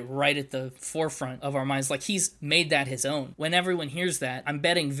and put it right at the forefront of our minds. Like, he's made that his own. When everyone hears that, I'm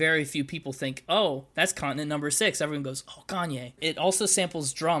betting very few people think, oh, that's Continent Number 6. Everyone goes, oh, Kanye. It also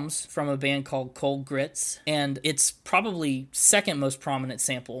samples drums from a band called Cold Grits, and its probably second most prominent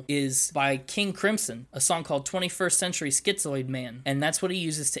sample is by King Crimson, a song called 21st Century Schizoid Man, and that's what he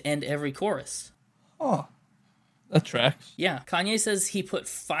uses to end every chorus. Oh. That tracks. Yeah, Kanye says he put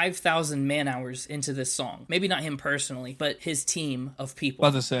 5,000 man-hours into this song. Maybe not him personally, but his team of people. I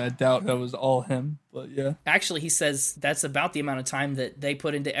was about to say, I doubt that was all him, but yeah. Actually, he says that's about the amount of time that they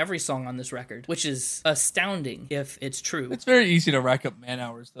put into every song on this record, which is astounding if it's true. It's very easy to rack up man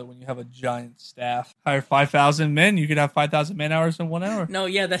hours, though, when you have a giant staff. Hire 5,000 men, you could have 5,000 man hours in 1 hour. No,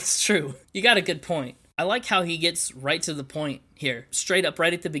 yeah, that's true. You got a good point. I like how he gets right to the point here. Straight up,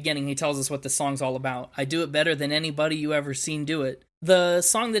 right at the beginning, he tells us what the song's all about. I do it better than anybody you ever seen do it. The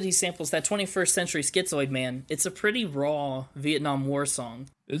song that he samples, that 21st Century Schizoid Man, it's a pretty raw Vietnam War song.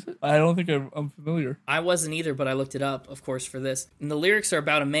 Is it? I don't think I'm familiar. I wasn't either, but I looked it up, of course, for this. And the lyrics are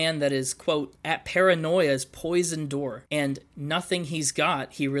about a man that is, quote, at paranoia's poison door, and nothing he's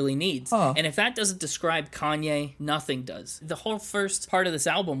got he really needs. Huh. And if that doesn't describe Kanye, nothing does. The whole first part of this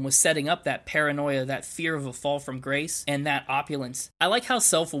album was setting up that paranoia, that fear of a fall from grace, and that opulence. I like how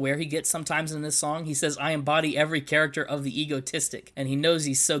self-aware he gets sometimes in this song. He says, I embody every character of the egotistic, and he knows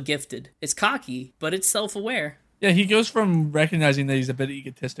he's so gifted. It's cocky, but it's self-aware. Yeah, he goes from recognizing that he's a bit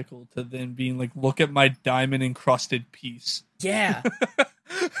egotistical to then being like, look at my diamond-encrusted piece. Yeah.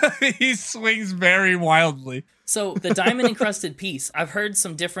 He swings very wildly. So the diamond-encrusted piece, I've heard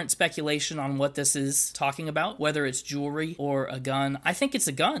some different speculation on what this is talking about, whether it's jewelry or a gun. I think it's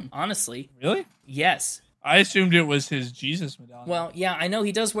a gun, honestly. Really? Yes. I assumed it was his Jesus medallion. Well, yeah, I know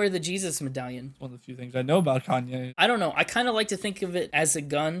he does wear the Jesus medallion. One of the few things I know about Kanye. I don't know. I kind of like to think of it as a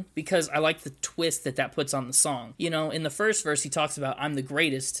gun because I like the twist that puts on the song. You know, in the first verse, he talks about, I'm the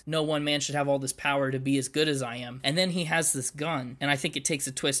greatest. No one man should have all this power to be as good as I am. And then he has this gun, and I think it takes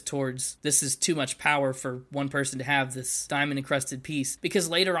a twist towards this is too much power for one person to have this diamond-encrusted piece. Because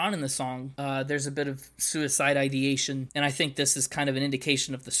later on in the song, there's a bit of suicide ideation, and I think this is kind of an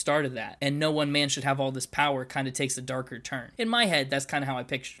indication of the start of that. And no one man should have all this power kind of takes a darker turn. In my head, that's kind of how I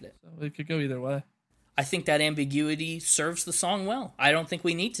pictured it. So it could go either way. I think that ambiguity serves the song well. I don't think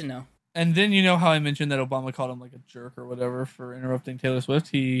we need to know. And then you know how I mentioned that Obama called him like a jerk or whatever for interrupting Taylor Swift.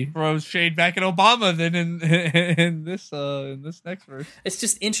 He throws shade back at Obama then in this next verse. It's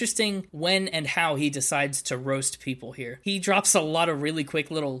just interesting when and how he decides to roast people here. He drops a lot of really quick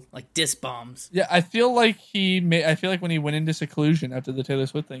little like diss bombs. Yeah, I feel like when he went into seclusion after the Taylor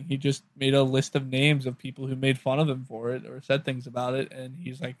Swift thing, he just made a list of names of people who made fun of him for it or said things about it, and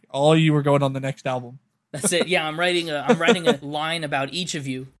he's like, "All you were going on the next album." That's it. Yeah, I'm writing a line about each of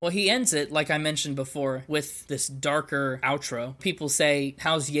you. Well, he ends it, like I mentioned before, with this darker outro. People say,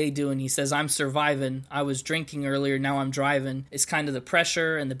 how's Ye doing? He says, I'm surviving. I was drinking earlier, now I'm driving. It's kind of the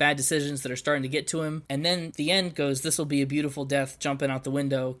pressure and the bad decisions that are starting to get to him. And then the end goes, this'll be a beautiful death, jumping out the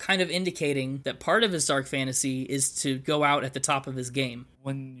window, kind of indicating that part of his dark fantasy is to go out at the top of his game.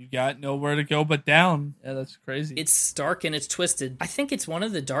 When you got nowhere to go but down. Yeah, that's crazy. It's dark and it's twisted. I think it's one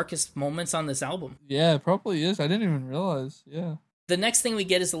of the darkest moments on this album. Yeah, it probably is. I didn't even realize. Yeah. The next thing we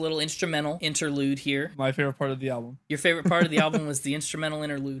get is a little instrumental interlude here. My favorite part of the album. Your favorite part of the album was the instrumental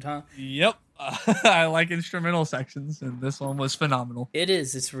interlude, huh? Yep. I like instrumental sections, and this one was phenomenal. It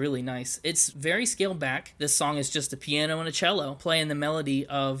is. It's really nice. It's very scaled back. This song is just a piano and a cello playing the melody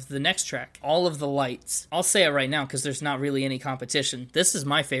of the next track, All of the Lights. I'll say it right now because there's not really any competition. This is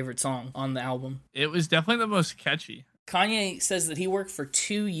my favorite song on the album. It was definitely the most catchy. Kanye says that he worked for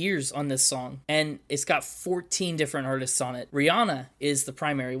 2 years on this song, and it's got 14 different artists on it. Rihanna is the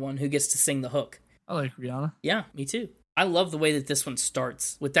primary one who gets to sing the hook. I like Rihanna. Yeah, me too. I love the way that this one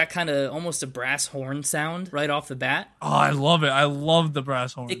starts with that kind of almost a brass horn sound right off the bat. Oh, I love it. I love the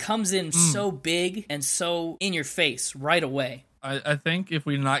brass horn. It comes in so big and so in your face right away. I think if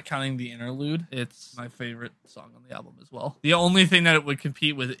we're not counting the interlude, it's my favorite song on the album as well. The only thing that it would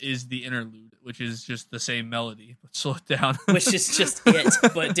compete with is the interlude, which is just the same melody, but slow it down. Which is just it,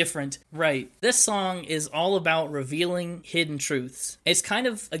 but different. Right. This song is all about revealing hidden truths. It's kind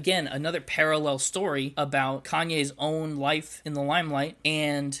of, again, another parallel story about Kanye's own life in the limelight,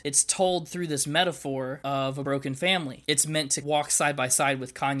 and it's told through this metaphor of a broken family. It's meant to walk side by side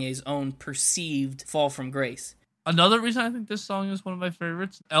with Kanye's own perceived fall from grace. Another reason I think this song is one of my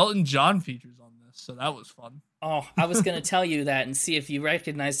favorites, Elton John features on this, so that was fun. Oh, I was going to tell you that and see if you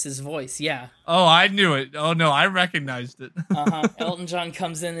recognized his voice. Yeah. Oh, I knew it. Oh, no, I recognized it. Elton John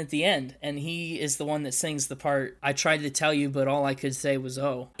comes in at the end, and he is the one that sings the part, I tried to tell you, but all I could say was,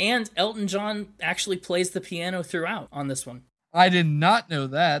 oh. And Elton John actually plays the piano throughout on this one. I did not know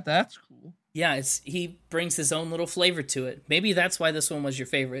that. That's cool. Yeah, he brings his own little flavor to it. Maybe that's why this one was your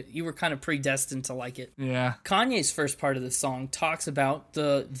favorite. You were kind of predestined to like it. Yeah. Kanye's first part of the song talks about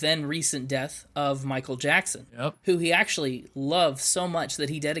the then recent death of Michael Jackson, who he actually loved so much that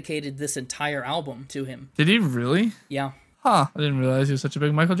he dedicated this entire album to him. Did he really? Yeah. Huh. I didn't realize he was such a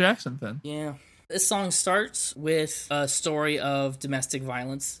big Michael Jackson fan. Yeah. This song starts with a story of domestic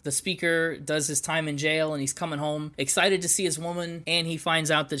violence. The speaker does his time in jail and he's coming home excited to see his woman, and he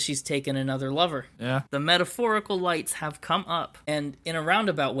finds out that she's taken another lover. Yeah. The metaphorical lights have come up, and in a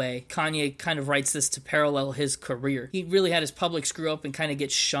roundabout way, Kanye kind of writes this to parallel his career. He really had his public screw up and kind of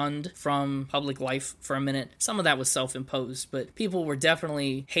get shunned from public life for a minute. Some of that was self-imposed, but people were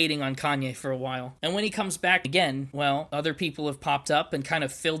definitely hating on Kanye for a while. And when he comes back again, well, other people have popped up and kind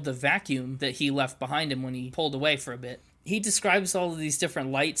of filled the vacuum that he left behind him when he pulled away for a bit. He describes all of these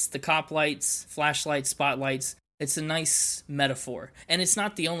different lights, the cop lights, flashlights, spotlights. It's a nice metaphor. And it's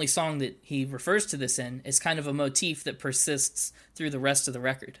not the only song that he refers to this in. It's kind of a motif that persists through the rest of the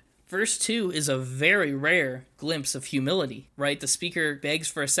record. Verse 2 is a very rare glimpse of humility, right? The speaker begs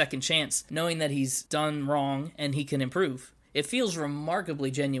for a second chance, knowing that he's done wrong and he can improve. It feels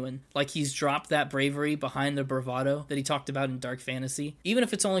remarkably genuine, like he's dropped that bravery behind the bravado that he talked about in Dark Fantasy, even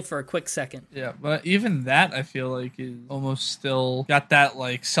if it's only for a quick second. Yeah, but even that, I feel like, is almost still got that,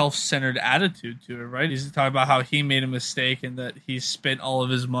 like, self-centered attitude to it, right? He's talking about how he made a mistake and that he spent all of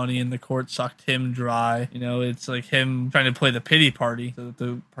his money and the court sucked him dry. You know, it's like him trying to play the pity party so that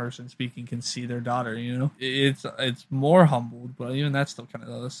the person speaking can see their daughter, you know? It's more humbled, but even that's still kind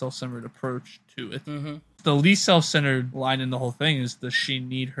of a self-centered approach to it. Mm-hmm. The least self-centered line in the whole thing is, does she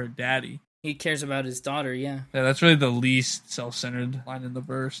need her daddy? He cares about his daughter, yeah. Yeah, that's really the least self-centered line in the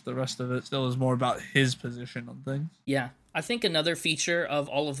verse. The rest of it still is more about his position on things. Yeah. I think another feature of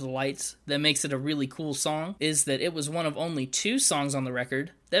All of the Lights that makes it a really cool song is that it was one of only 2 songs on the record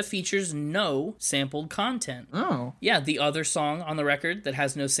that features no sampled content. Oh. Yeah, the other song on the record that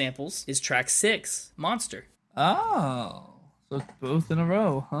has no samples is track 6, Monster. Oh. So it's both in a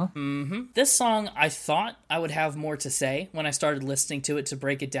row, huh? Mm-hmm. This song, I thought I would have more to say when I started listening to it to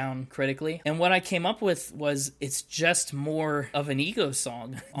break it down critically. And what I came up with was it's just more of an ego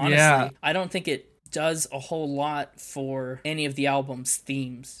song, honestly. Yeah. I don't think it does a whole lot for any of the album's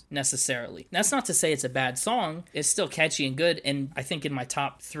themes, necessarily. That's not to say it's a bad song. It's still catchy and good, and I think in my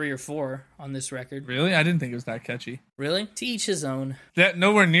top 3 or 4 on this record. Really? I didn't think it was that catchy. Really? To each his own. That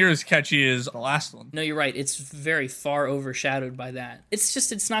nowhere near as catchy as the last one. No, you're right. It's very far overshadowed by that.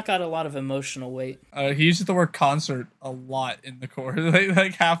 It's not got a lot of emotional weight. He uses the word concert a lot in the chorus.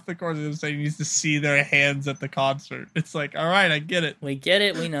 like half the chorus is saying he needs to see their hands at the concert. It's like, all right, I get it. We get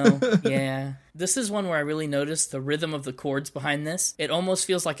it. We know. Yeah. This is one where I really noticed the rhythm of the chords behind this. It almost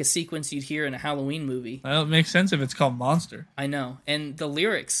feels like a sequence you'd hear in a Halloween movie. Well, it makes sense if it's called Monster. I know. And the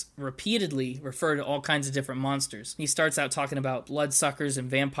lyrics repeatedly refer to all kinds of different monsters. He starts out talking about bloodsuckers and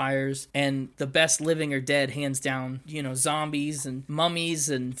vampires, and the best living or dead, hands down, zombies and mummies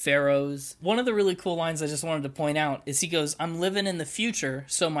and pharaohs. One of the really cool lines I just wanted to point out is he goes, I'm living in the future,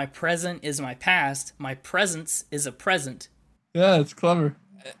 so my present is my past. My presence is a present. Yeah, it's clever.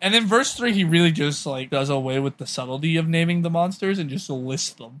 And in verse 3, he really just does away with the subtlety of naming the monsters and just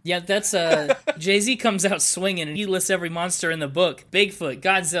lists them. Yeah, that's Jay-Z comes out swinging and he lists every monster in the book. Bigfoot,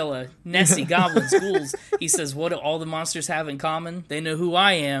 Godzilla, Nessie, goblins, ghouls. He says, what do all the monsters have in common? They know who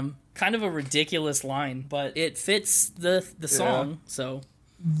I am. Kind of a ridiculous line, but it fits the song, so.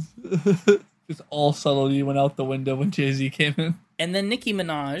 Just all subtlety went out the window when Jay-Z came in. And then Nicki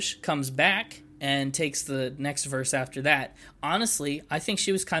Minaj comes back and takes the next verse after that. Honestly, I think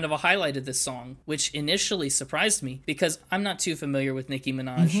she was kind of a highlight of this song, which initially surprised me because I'm not too familiar with Nicki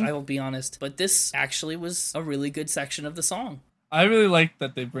Minaj, I will be honest, but this actually was a really good section of the song. I really like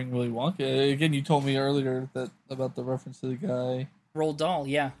that they bring Willy Wonka. Again, you told me earlier about the reference to the guy. Roald Dahl,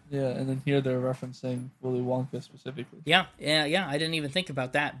 yeah. Yeah, and then here they're referencing Willy Wonka specifically. Yeah, I didn't even think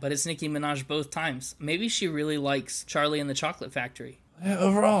about that, but it's Nicki Minaj both times. Maybe she really likes Charlie and the Chocolate Factory. Yeah,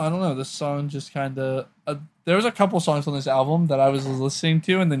 overall, I don't know. This song just kind of... there was a couple songs on this album that I was listening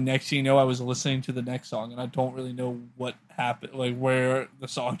to, and the next thing you know, I was listening to the next song, and I don't really know what happened, where the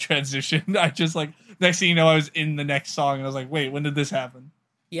song transitioned. I just, next thing you know, I was in the next song, and I was like, wait, when did this happen?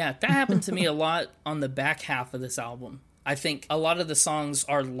 Yeah, that happened to me a lot on the back half of this album. I think a lot of the songs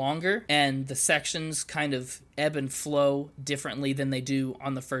are longer, and the sections kind of ebb and flow differently than they do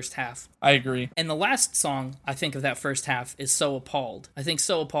on the first half. I agree. And the last song, I think, of that first half is So Appalled. I think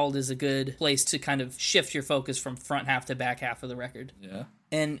So Appalled is a good place to kind of shift your focus from front half to back half of the record. Yeah.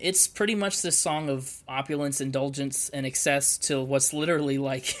 And it's pretty much this song of opulence, indulgence, and excess to what's literally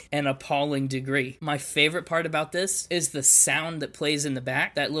like an appalling degree. My favorite part about this is the sound that plays in the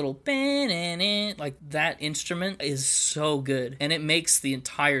back. That little like that instrument is so good. And it makes the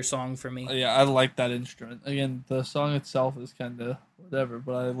entire song for me. Yeah, I like that instrument. Again, the song itself is kind of whatever,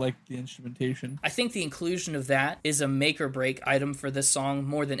 but I like the instrumentation. I think the inclusion of that is a make or break item for this song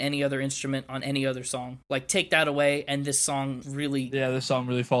more than any other instrument on any other song. Like, take that away and this song really... Yeah, this song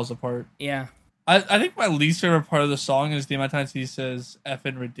really falls apart. Yeah. I think my least favorite part of the song is the amount of times he says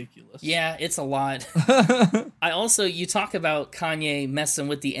effing ridiculous. Yeah, it's a lot. You talk about Kanye messing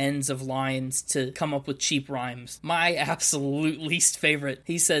with the ends of lines to come up with cheap rhymes. My absolute least favorite.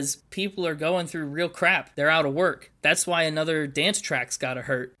 He says, people are going through real crap. They're out of work. That's why another dance track's gotta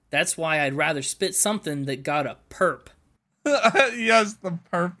hurt. That's why I'd rather spit something that got a perp. Yes, the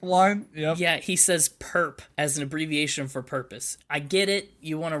perp line. Yep. Yeah, he says perp as an abbreviation for purpose. I get it.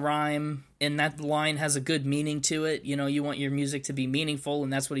 You want to rhyme, and that line has a good meaning to it. You know, you want your music to be meaningful,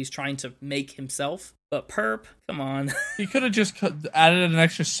 and that's what he's trying to make himself. But perp, come on. He could have just added an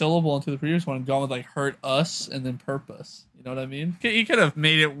extra syllable into the previous one and gone with like hurt us and then purpose. You know what I mean? He could have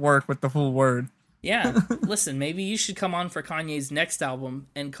made it work with the full word. Yeah, listen, maybe you should come on for Kanye's next album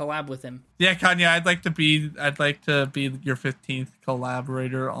and collab with him. Yeah, Kanye, I'd like to be your 15th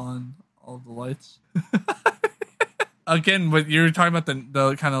collaborator on All the Lights. Again, what you were talking about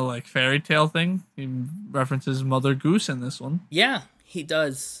the kind of like fairy tale thing. He references Mother Goose in this one. Yeah, he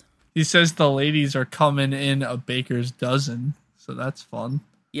does. He says the ladies are coming in a baker's dozen, so that's fun.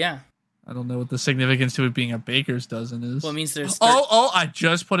 Yeah. I don't know what the significance to it being a baker's dozen is. Well, it means there's... I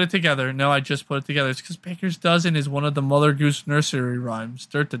just put it together. No, I just put it together. It's because baker's dozen is one of the Mother Goose nursery rhymes.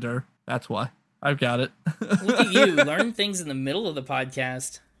 Dirt. That's why. I've got it. Look at you, learn things in the middle of the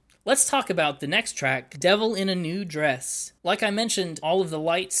podcast. Let's talk about the next track, Devil in a New Dress. Like I mentioned, All of the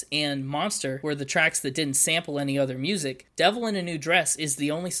Lights and Monster were the tracks that didn't sample any other music. Devil in a New Dress is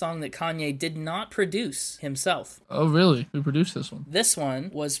the only song that Kanye did not produce himself. Oh, really? Who produced this one? This one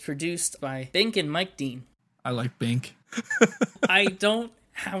was produced by Bink and Mike Dean. I like Bink. I don't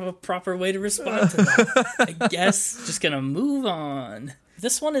have a proper way to respond to that. I guess just gonna move on.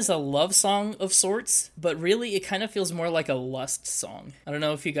 This one is a love song of sorts, but really it kind of feels more like a lust song. I don't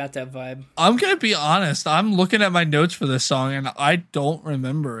know if you got that vibe. I'm going to be honest. I'm looking at my notes for this song and I don't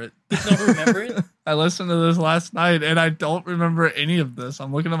remember it. You don't remember it? I listened to this last night and I don't remember any of this.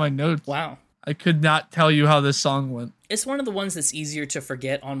 I'm looking at my notes. Wow. I could not tell you how this song went. It's one of the ones that's easier to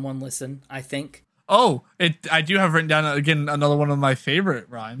forget on one listen, I think. Oh, I do have written down, again, another one of my favorite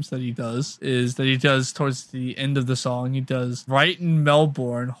rhymes that he does is that he does towards the end of the song. He does, right in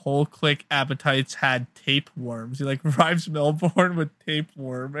Melbourne, whole clique appetites had tapeworms. He like rhymes Melbourne with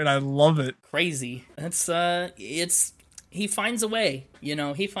tapeworm, and I love it. Crazy. He finds a way,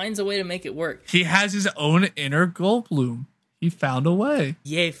 he finds a way to make it work. He has his own inner Goldblum. He found a way.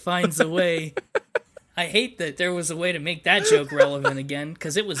 Yay, finds a way. I hate that there was a way to make that joke relevant again,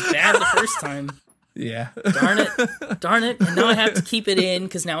 because it was bad the first time. Yeah. Darn it. And now I have to keep it in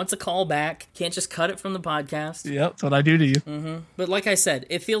because now it's a callback. Can't just cut it from the podcast. Yep, that's what I do to you. Mm-hmm. But like I said,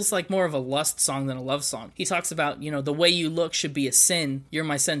 it feels like more of a lust song than a love song. He talks about, the way you look should be a sin. You're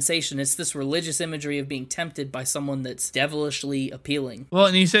my sensation. It's this religious imagery of being tempted by someone that's devilishly appealing. Well,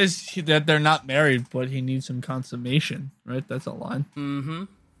 and he says that they're not married, but he needs some consummation, right? That's a line. Mm-hmm.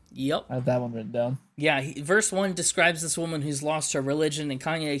 Yep. I have that one written down. Yeah, verse 1 describes this woman who's lost her religion, and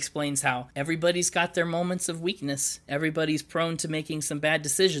Kanye explains how everybody's got their moments of weakness. Everybody's prone to making some bad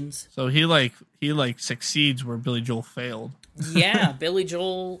decisions. So he succeeds where Billy Joel failed. Yeah, Billy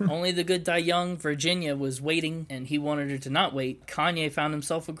Joel, Only the Good Die Young, Virginia was waiting, and he wanted her to not wait. Kanye found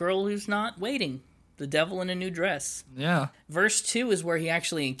himself a girl who's not waiting. The Devil in a New Dress. Yeah. Verse 2 is where he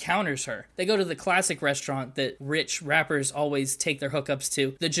actually encounters her. They go to the classic restaurant that rich rappers always take their hookups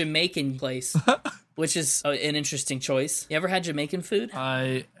to, the Jamaican place, which is an interesting choice. You ever had Jamaican food?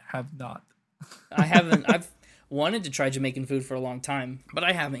 I have not. I haven't. I've wanted to try Jamaican food for a long time, but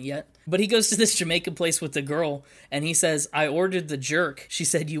I haven't yet. But he goes to this Jamaican place with the girl, and he says, I ordered the jerk. She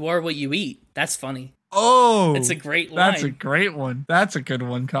said, you are what you eat. That's funny. Oh, it's a great line. That's a great one. That's a good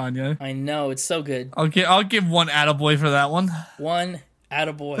one, Kanye. I know, it's so good. I'll give one attaboy for that one. One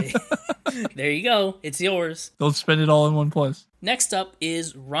attaboy. There you go. It's yours. Don't spend it all in one place. Next up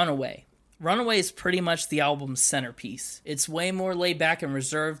is Runaway. Runaway is pretty much the album's centerpiece. It's way more laid back and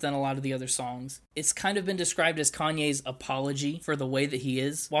reserved than a lot of the other songs. It's kind of been described as Kanye's apology for the way that he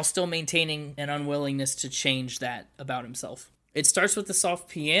is, while still maintaining an unwillingness to change that about himself. It starts with the soft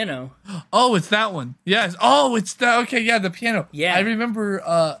piano. Oh, it's that one. Yes. Oh, it's that. Okay, yeah, the piano. Yeah. I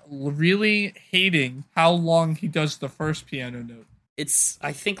remember really hating how long he does the first piano note. It's,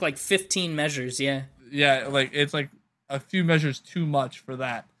 I think, like 15 measures, yeah. Yeah, like it's like a few measures too much for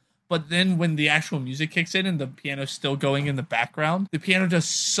that. But then when the actual music kicks in and the piano's still going in the background, the piano does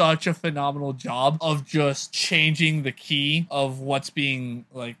such a phenomenal job of just changing the key of what's being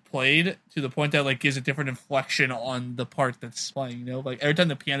like played to the point that like gives a different inflection on the part that's playing, you know? Like every time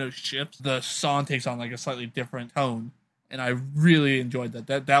the piano shifts, the song takes on like a slightly different tone. And I really enjoyed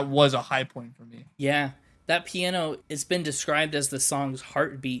that. That was a high point for me. Yeah. That piano, it's been described as the song's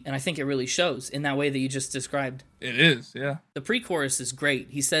heartbeat, and I think it really shows in that way that you just described. It is, yeah. The pre-chorus is great.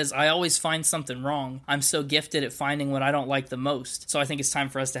 He says, I always find something wrong. I'm so gifted at finding what I don't like the most, so I think it's time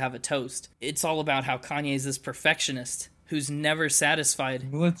for us to have a toast. It's all about how Kanye is this perfectionist who's never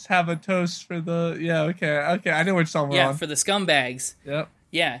satisfied. Let's have a toast for the... Yeah, okay, I know which song we're on. Yeah, for the scumbags. Yep.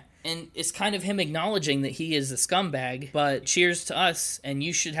 Yeah. And it's kind of him acknowledging that he is a scumbag, but cheers to us, and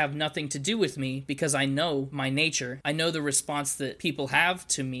you should have nothing to do with me because I know my nature. I know the response that people have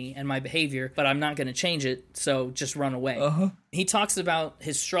to me and my behavior, but I'm not going to change it, so just run away. He talks about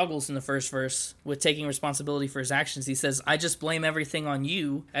his struggles in the first verse with taking responsibility for his actions. He says, I just blame everything on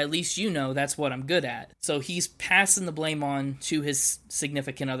you. At least you know that's what I'm good at. So he's passing the blame on to his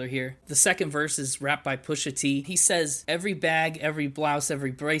significant other here. The second verse is rapped by Pusha T. He says, every bag, every blouse,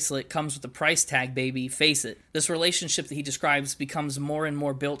 every bracelet comes with a price tag, baby. Face it. This relationship that he describes becomes more and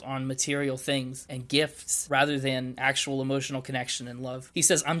more built on material things and gifts rather than actual emotional connection and love. He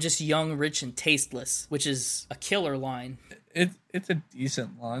says, I'm just young, rich, and tasteless, which is a killer line. It's a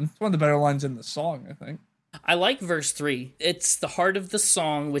decent line. It's one of the better lines in the song, I think. I like verse 3. It's the heart of the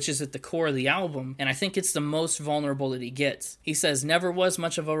song, which is at the core of the album, and I think it's the most vulnerable that he gets. He says, never was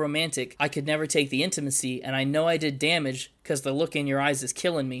much of a romantic. I could never take the intimacy, and I know I did damage because the look in your eyes is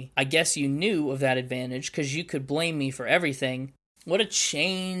killing me. I guess you knew of that advantage because you could blame me for everything. What a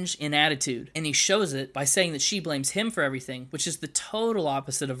change in attitude. And he shows it by saying that she blames him for everything, which is the total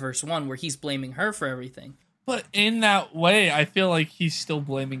opposite of verse 1, where he's blaming her for everything. But in that way, I feel like he's still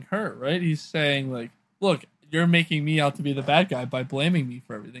blaming her, right? He's saying, like, look, you're making me out to be the bad guy by blaming me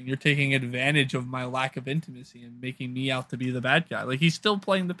for everything. You're taking advantage of my lack of intimacy and making me out to be the bad guy. Like, he's still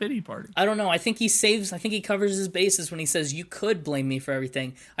playing the pity party. I don't know. I think he covers his bases when he says, you could blame me for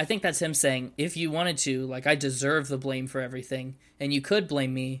everything. I think that's him saying, if you wanted to, like, I deserve the blame for everything, and you could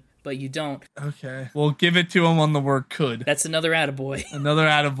blame me, but you don't. Okay. Well, give it to him on the word could. That's another attaboy. Another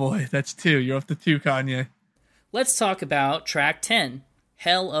attaboy. That's 2. You're up to 2, Kanye. Let's talk about track 10,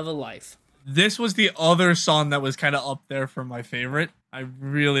 Hell of a Life. This was the other song that was kind of up there for my favorite. I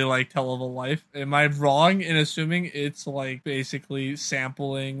really liked Hell of a Life. Am I wrong in assuming it's like basically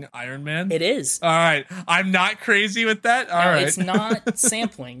sampling Iron Man? It is. All right. I'm not crazy with that. All right. It's not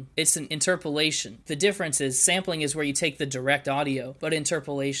sampling. It's an interpolation. The difference is sampling is where you take the direct audio, but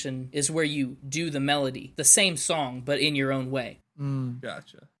interpolation is where you do the melody. The same song, but in your own way.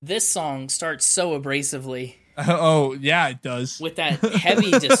 Gotcha. This song starts so abrasively. Oh, yeah, it does. With that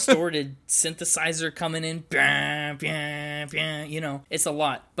heavy, distorted synthesizer coming in. Bah, bah, bah, you know, it's a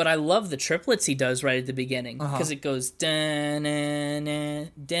lot. But I love the triplets he does right at the beginning. Because it goes... Da-na-na,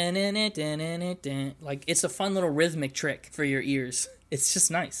 da-na-na, da-na-na, da. Like, it's a fun little rhythmic trick for your ears. It's just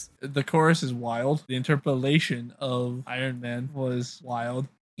nice. The chorus is wild. The interpolation of Iron Man was wild.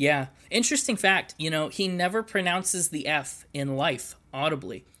 Yeah. Interesting fact, you know, he never pronounces the F in life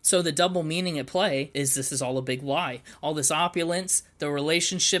audibly. So the double meaning at play is this is all a big lie. All this opulence, the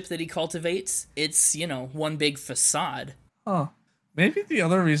relationship that he cultivates, it's, you know, one big facade. Huh. Maybe the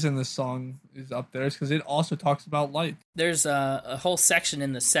other reason this song is up there is because it also talks about light. There's a whole section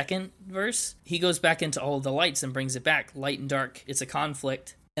in the second verse. He goes back into all of the lights and brings it back. Light and dark. It's a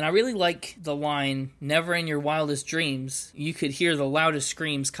conflict. And I really like the line, never in your wildest dreams, you could hear the loudest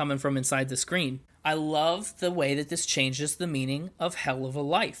screams coming from inside the screen. I love the way that this changes the meaning of Hell of a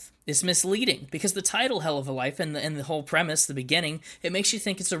Life. It's misleading because the title Hell of a Life and the whole premise, the beginning, it makes you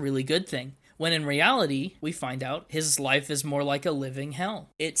think it's a really good thing. When in reality, we find out his life is more like a living hell.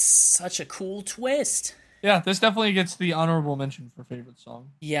 It's such a cool twist. Yeah, this definitely gets the honorable mention for favorite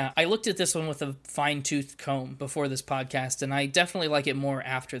song. Yeah, I looked at this one with a fine-tooth comb before this podcast, and I definitely like it more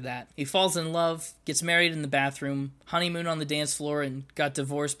after that. He falls in love, gets married in the bathroom, honeymoon on the dance floor, and got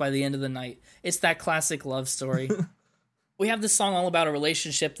divorced by the end of the night. It's that classic love story. We have this song all about a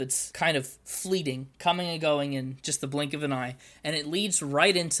relationship that's kind of fleeting, coming and going in just the blink of an eye, and it leads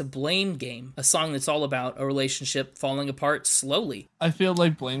right into Blame Game, a song that's all about a relationship falling apart slowly. I feel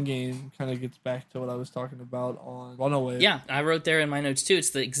like Blame Game kind of gets back to what I was talking about on Runaway. Yeah, I wrote there in my notes too.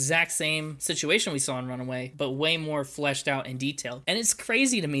 It's the exact same situation we saw in Runaway, but way more fleshed out and detailed. And it's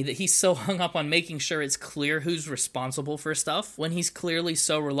crazy to me that he's so hung up on making sure it's clear who's responsible for stuff when he's clearly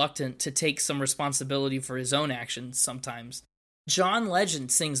so reluctant to take some responsibility for his own actions sometimes. John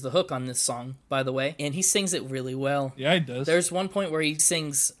Legend sings the hook on this song, by the way, and he sings it really well. Yeah, he does. There's one point where he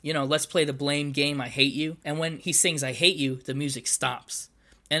sings, let's play the blame game, I hate you. And when he sings I hate you, the music stops.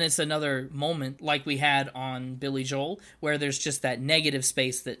 And it's another moment like we had on Billy Joel, where there's just that negative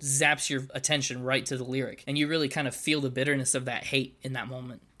space that zaps your attention right to the lyric. And you really kind of feel the bitterness of that hate in that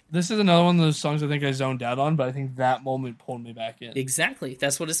moment. This is another one of those songs I think I zoned out on, but I think that moment pulled me back in. Exactly.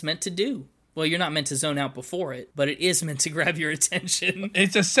 That's what it's meant to do. Well, you're not meant to zone out before it, but it is meant to grab your attention.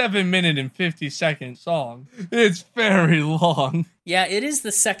 It's a 7-minute and 50-second song. It's very long. Yeah, it is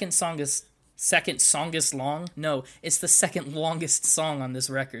the second songest long? No, it's the second longest song on this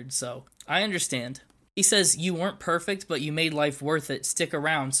record, so I understand. He says, you weren't perfect, but you made life worth it. Stick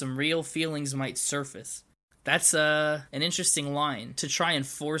around, some real feelings might surface. That's an interesting line, to try and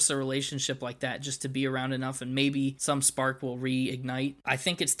force a relationship like that just to be around enough and maybe some spark will reignite. I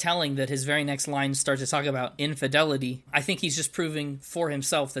think it's telling that his very next lines start to talk about infidelity. I think he's just proving for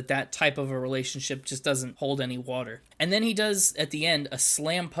himself that type of a relationship just doesn't hold any water. And then he does, at the end, a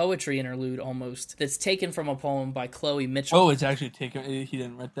slam poetry interlude almost that's taken from a poem by Chloe Mitchell. Oh, it's actually taken. He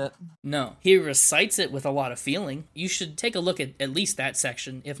didn't write that? No. He recites it with a lot of feeling. You should take a look at least that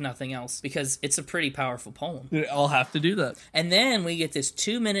section, if nothing else, because it's a pretty powerful poem. I'll have to do that. And then we get this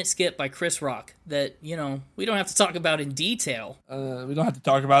 2-minute skit by Chris Rock that, we don't have to talk about in detail. We don't have to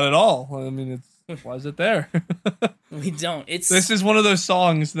talk about it all. I mean, why is it there? We don't. This is one of those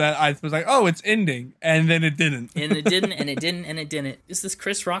songs that I was like, oh, it's ending. And then it didn't. And it didn't, and it didn't, and it didn't. Is this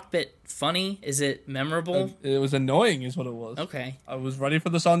Chris Rock bit funny? Is it memorable? It was annoying is what it was. Okay. I was ready for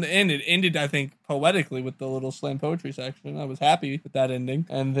the song to end. It ended, I think, poetically with the little slam poetry section. I was happy with that ending.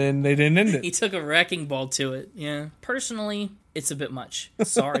 And then they didn't end it. He took a wrecking ball to it. Yeah. Personally, it's a bit much.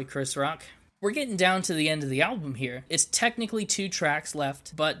 Sorry, Chris Rock. We're getting down to the end of the album here. It's technically 2 tracks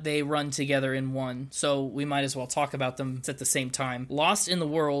left, but they run together in one, so we might as well talk about them at the same time. Lost in the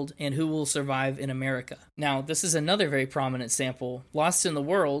World and Who Will Survive in America. Now, this is another very prominent sample. Lost in the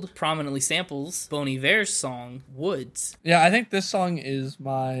World prominently samples Bon Iver's song, Woods. Yeah, I think this song is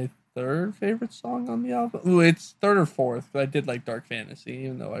my 3rd favorite song on the album. Ooh, it's 3rd or 4th, but I did like Dark Fantasy,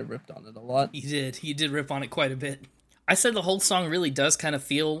 even though I ripped on it a lot. You did rip on it quite a bit. I said the whole song really does kind of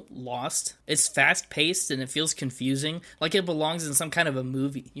feel lost. It's fast-paced and it feels confusing, like it belongs in some kind of a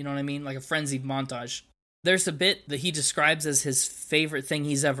movie, you know what I mean? Like a frenzied montage. There's a bit that he describes as his favorite thing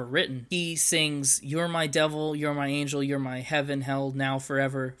he's ever written. He sings, "You're my devil, you're my angel, you're my heaven, hell, now,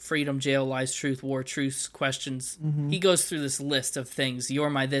 forever, freedom, jail, lies, truth, war, truths, questions." Mm-hmm. He goes through this list of things,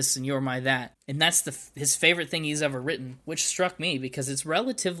 "You're my this and you're my that." And that's his favorite thing he's ever written, which struck me because it's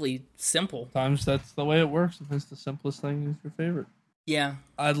relatively simple. Sometimes that's the way it works. If it's the simplest thing, is your favorite. Yeah.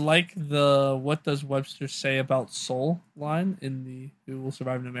 I like the "What does Webster say about soul" line in the "Who Will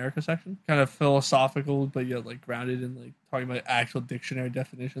Survive in America" section. Kind of philosophical, but yet like grounded in like talking about actual dictionary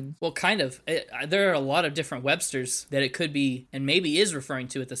definitions. Well, kind of. There are a lot of different Websters that it could be and maybe is referring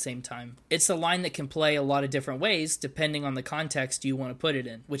to at the same time. It's a line that can play a lot of different ways depending on the context you want to put it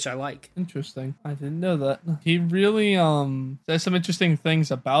in, which I like. Interesting. I didn't know that. He really says some interesting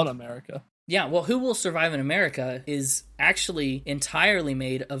things about America. Yeah, well, Who Will Survive in America is actually entirely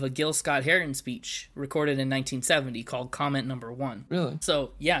made of a Gil Scott-Heron speech recorded in 1970 called Comment Number 1. Really?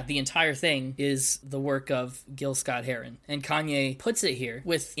 So, yeah, the entire thing is the work of Gil Scott-Heron. And Kanye puts it here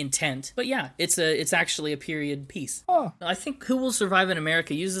with intent. But yeah, it's actually a period piece. Oh. I think Who Will Survive in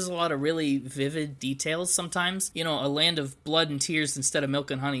America uses a lot of really vivid details sometimes. A land of blood and tears instead of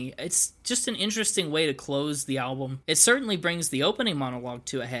milk and honey. It's just an interesting way to close the album. It certainly brings the opening monologue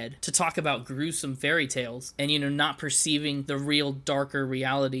to a head to talk about gruesome fairy tales and, not perceiving the real darker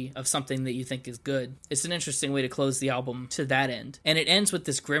reality of something that you think is good. It's an interesting way to close the album to that end. And it ends with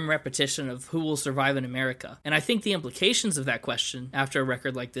this grim repetition of who will survive in America. And I think the implications of that question after a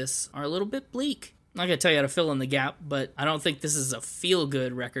record like this are a little bit bleak. I'm not going to tell you how to fill in the gap, but I don't think this is a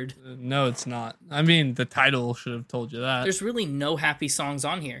feel-good record. No, it's not. I mean, the title should have told you that. There's really no happy songs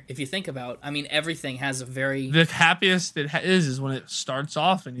on here, if you think about. I mean, everything has a very... The happiest it is when it starts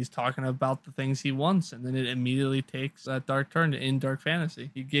off and he's talking about the things he wants, and then it immediately takes that dark turn in Dark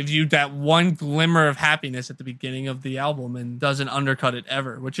Fantasy. He gives you that one glimmer of happiness at the beginning of the album and doesn't undercut it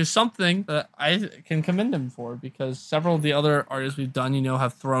ever, which is something that I can commend him for, because several of the other artists we've done,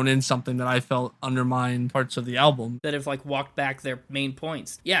 have thrown in something that I felt undermined parts of the album. That have walked back their main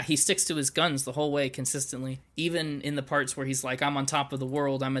points. Yeah, he sticks to his guns the whole way consistently. Even in the parts where he's like, I'm on top of the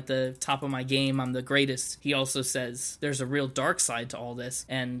world, I'm at the top of my game, I'm the greatest. He also says, there's a real dark side to all this,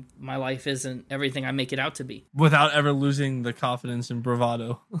 and my life isn't everything I make it out to be. Without ever losing the confidence and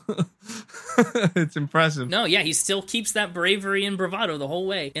bravado. It's impressive. No, yeah, he still keeps that bravery and bravado the whole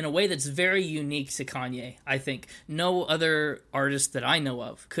way, in a way that's very unique to Kanye, I think. No other artist that I know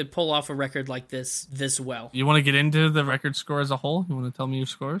of could pull off a record like this well. You want to get into the record score as a whole? You want to tell me your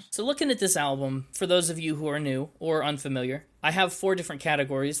scores? So looking at this album, for those of you who are new or unfamiliar, I have 4 different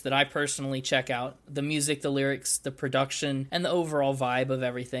categories that I personally check out: the music, the lyrics, the production, and the overall vibe of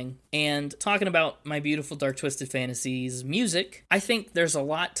everything. And talking about My Beautiful Dark Twisted Fantasies music, I think there's a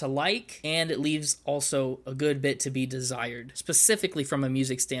lot to like, and it leaves also a good bit to be desired, specifically from a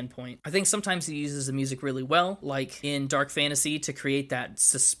music standpoint. I think sometimes he uses the music really well, like in Dark Fantasy to create that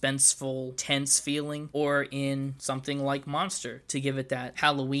suspenseful, tense feeling, or in something like Monster to give it that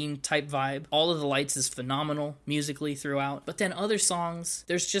Halloween type vibe. All of the Lights is phenomenal musically throughout. But then other songs,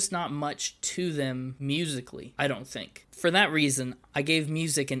 there's just not much to them musically, I don't think. For that reason, I gave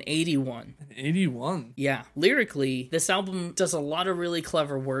music an 81. An 81? Yeah. Lyrically, this album does a lot of really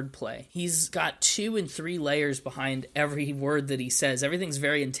clever wordplay. He's got 2 and 3 layers behind every word that he says. Everything's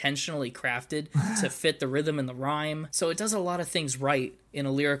very intentionally crafted to fit the rhythm and the rhyme. So it does a lot of things right in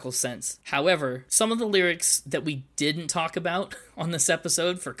a lyrical sense. However, some of the lyrics that we didn't talk about on this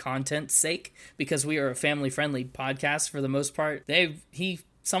episode for content's sake, because we are a family-friendly podcast for the most part,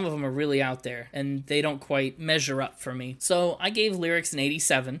 some of them are really out there, and they don't quite measure up for me. So I gave lyrics an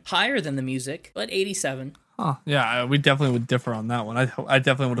 87, higher than the music, but 87. Huh. Yeah, we definitely would differ on that one. I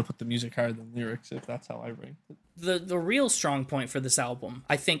definitely would have put the music higher than lyrics if that's how I ranked it. The real strong point for this album,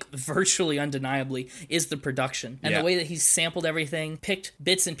 I think virtually undeniably, is the production. And the way that he's sampled everything, picked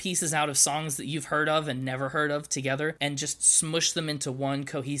bits and pieces out of songs that you've heard of and never heard of together, and just smushed them into one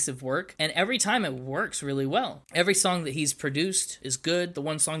cohesive work. And every time it works really well. Every song that he's produced is good. The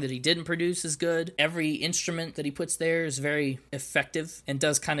one song that he didn't produce is good. Every instrument that he puts there is very effective and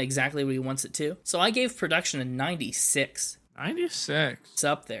does kind of exactly what he wants it to. So I gave production a 96. 96. It's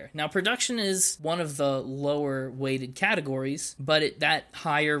up there. Now, production is one of the lower weighted categories, but that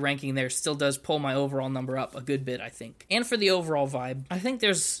higher ranking there still does pull my overall number up a good bit, I think. And for the overall vibe, I think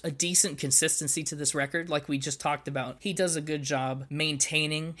there's a decent consistency to this record, like we just talked about. He does a good job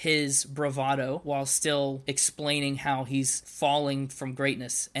maintaining his bravado while still explaining how he's falling from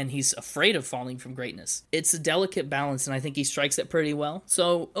greatness, and he's afraid of falling from greatness. It's a delicate balance, and I think he strikes it pretty well.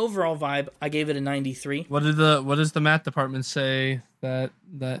 So, overall vibe, I gave it a 93. What does the math department say that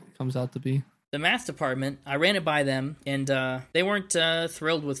comes out to be? The math department, I ran it by them, and they weren't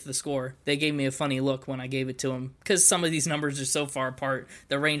thrilled with the score. They gave me a funny look when I gave it to them, because some of these numbers are so far apart.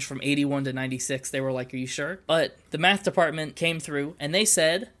 They range from 81 to 96. They were like, are you sure? But the math department came through, and they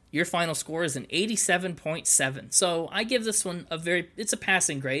said, your final score is an 87.7. So I give this one it's a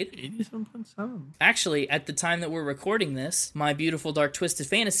passing grade. 87.7. Actually, at the time that we're recording this, My Beautiful Dark Twisted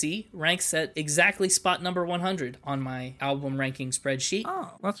Fantasy ranks at exactly spot number 100 on my album ranking spreadsheet.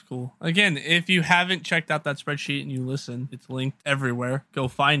 Oh, that's cool. Again, if you haven't checked out that spreadsheet and you listen, it's linked everywhere. Go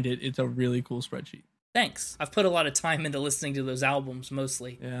find it. It's a really cool spreadsheet. Thanks. I've put a lot of time into listening to those albums,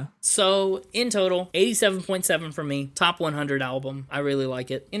 mostly. Yeah. So, in total, 87.7 for me. Top 100 album. I really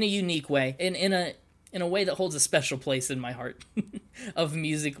like it. In a unique way. In a way that holds a special place in my heart of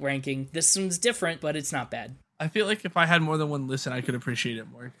music ranking. This one's different, but it's not bad. I feel like if I had more than one listen, I could appreciate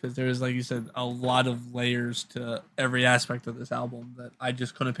it more, because there's, like you said, a lot of layers to every aspect of this album that I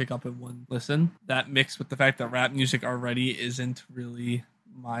just couldn't pick up in one listen. That mixed with the fact that rap music already isn't really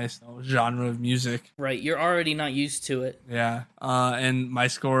my genre of music. Right, you're already not used to it. Yeah, and my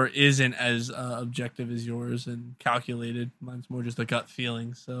score isn't as objective as yours and calculated. Mine's more just a gut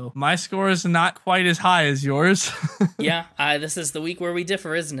feeling. So my score is not quite as high as yours. Yeah, this is the week where we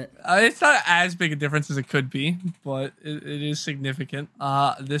differ, isn't it? It's not as big a difference as it could be, but it is significant.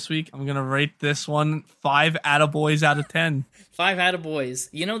 This week, I'm going to rate this one 5 attaboys out of 10. 5 attaboys.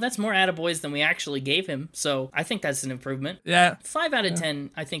 That's more attaboys than we actually gave him, so I think that's an improvement. Yeah. 5 out of 10 and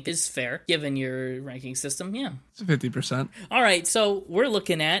I think is fair given your ranking system. Yeah. It's 50%. All right, so we're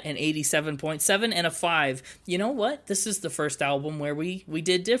looking at an 87.7 and a 5. You know what? This is the first album where we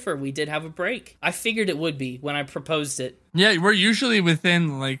did differ. We did have a break. I figured it would be when I proposed it. Yeah, we're usually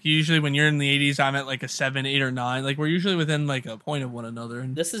within, like, usually when you're in the 80s, I'm at like a 7, 8, or 9. Like, we're usually within like a point of one another.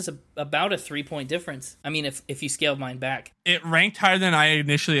 And this is about a 3-point difference. I mean, if you scaled mine back. It ranked higher than I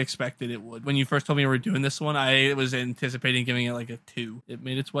initially expected it would. When you first told me we were doing this one, I was anticipating giving it like a 2. It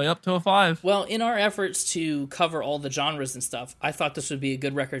made its way up to a 5. Well, in our efforts to cover all the genres and stuff, I thought this would be a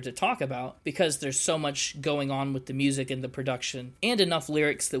good record to talk about because there's so much going on with the music and the production and enough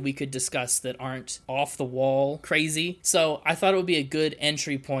lyrics that we could discuss that aren't off the wall crazy. So I thought it would be a good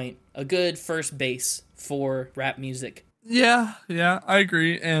entry point, a good first base for rap music. Yeah, I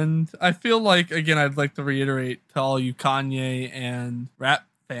agree. And I feel like, again, I'd like to reiterate to all you Kanye and rap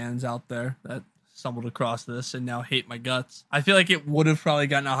fans out there that stumbled across this and now hate my guts. I feel like it would have probably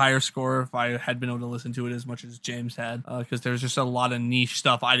gotten a higher score if I had been able to listen to it as much as James had, because there's just a lot of niche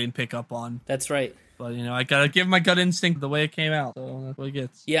stuff I didn't pick up on. That's right. But, you know, I gotta give my gut instinct the way it came out, so that's what it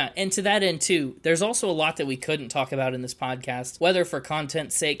gets. Yeah, and to that end, too, there's also a lot that we couldn't talk about in this podcast, whether for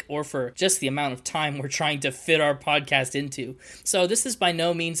content's sake or for just the amount of time we're trying to fit our podcast into. So this is by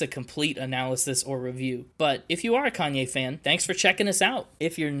no means a complete analysis or review. But if you are a Kanye fan, thanks for checking us out.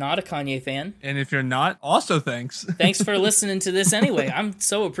 If you're not a Kanye fan... And if you're not, also thanks. Thanks for listening to this anyway. I'm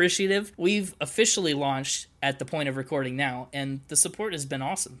so appreciative. We've officially launched at the point of recording now, and the support has been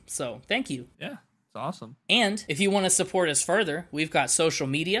awesome. So thank you. Yeah. It's awesome. And if you want to support us further, we've got social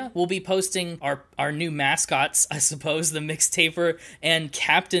media. We'll be posting our new mascots, I suppose, the Mixtaper and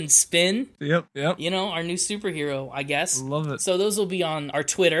Captain Spin. Yep. You know, our new superhero, I guess. Love it. So those will be on our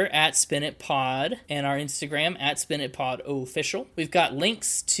Twitter at SpinItPod and our Instagram at SpinItPodOfficial. We've got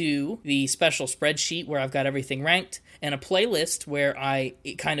links to the special spreadsheet where I've got everything ranked, and a playlist where I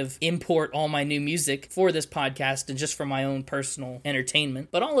kind of import all my new music for this podcast and just for my own personal entertainment.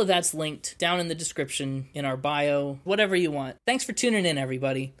 But all of that's linked down in the description, in our bio, whatever you want. Thanks for tuning in,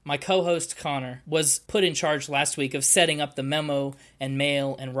 everybody. My co-host, Connor, was put in charge last week of setting up the memo and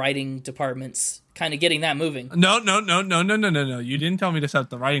mail and writing departments, kind of getting that moving. No. You didn't tell me to set up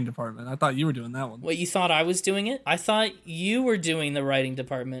the writing department. I thought you were doing that one. What, you thought I was doing it? I thought you were doing the writing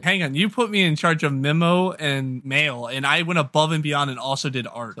department. Hang on, you put me in charge of memo and mail, and I went above and beyond and also did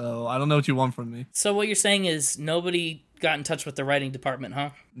art. So I don't know what you want from me. So what you're saying is nobody got in touch with the writing department,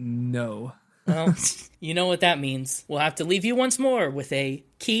 huh? No. Well, you know what that means. We'll have to leave you once more with a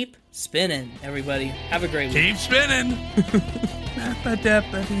keep spinning, everybody. Have a great week. Keep spinning!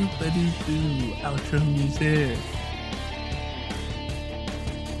 Outro music.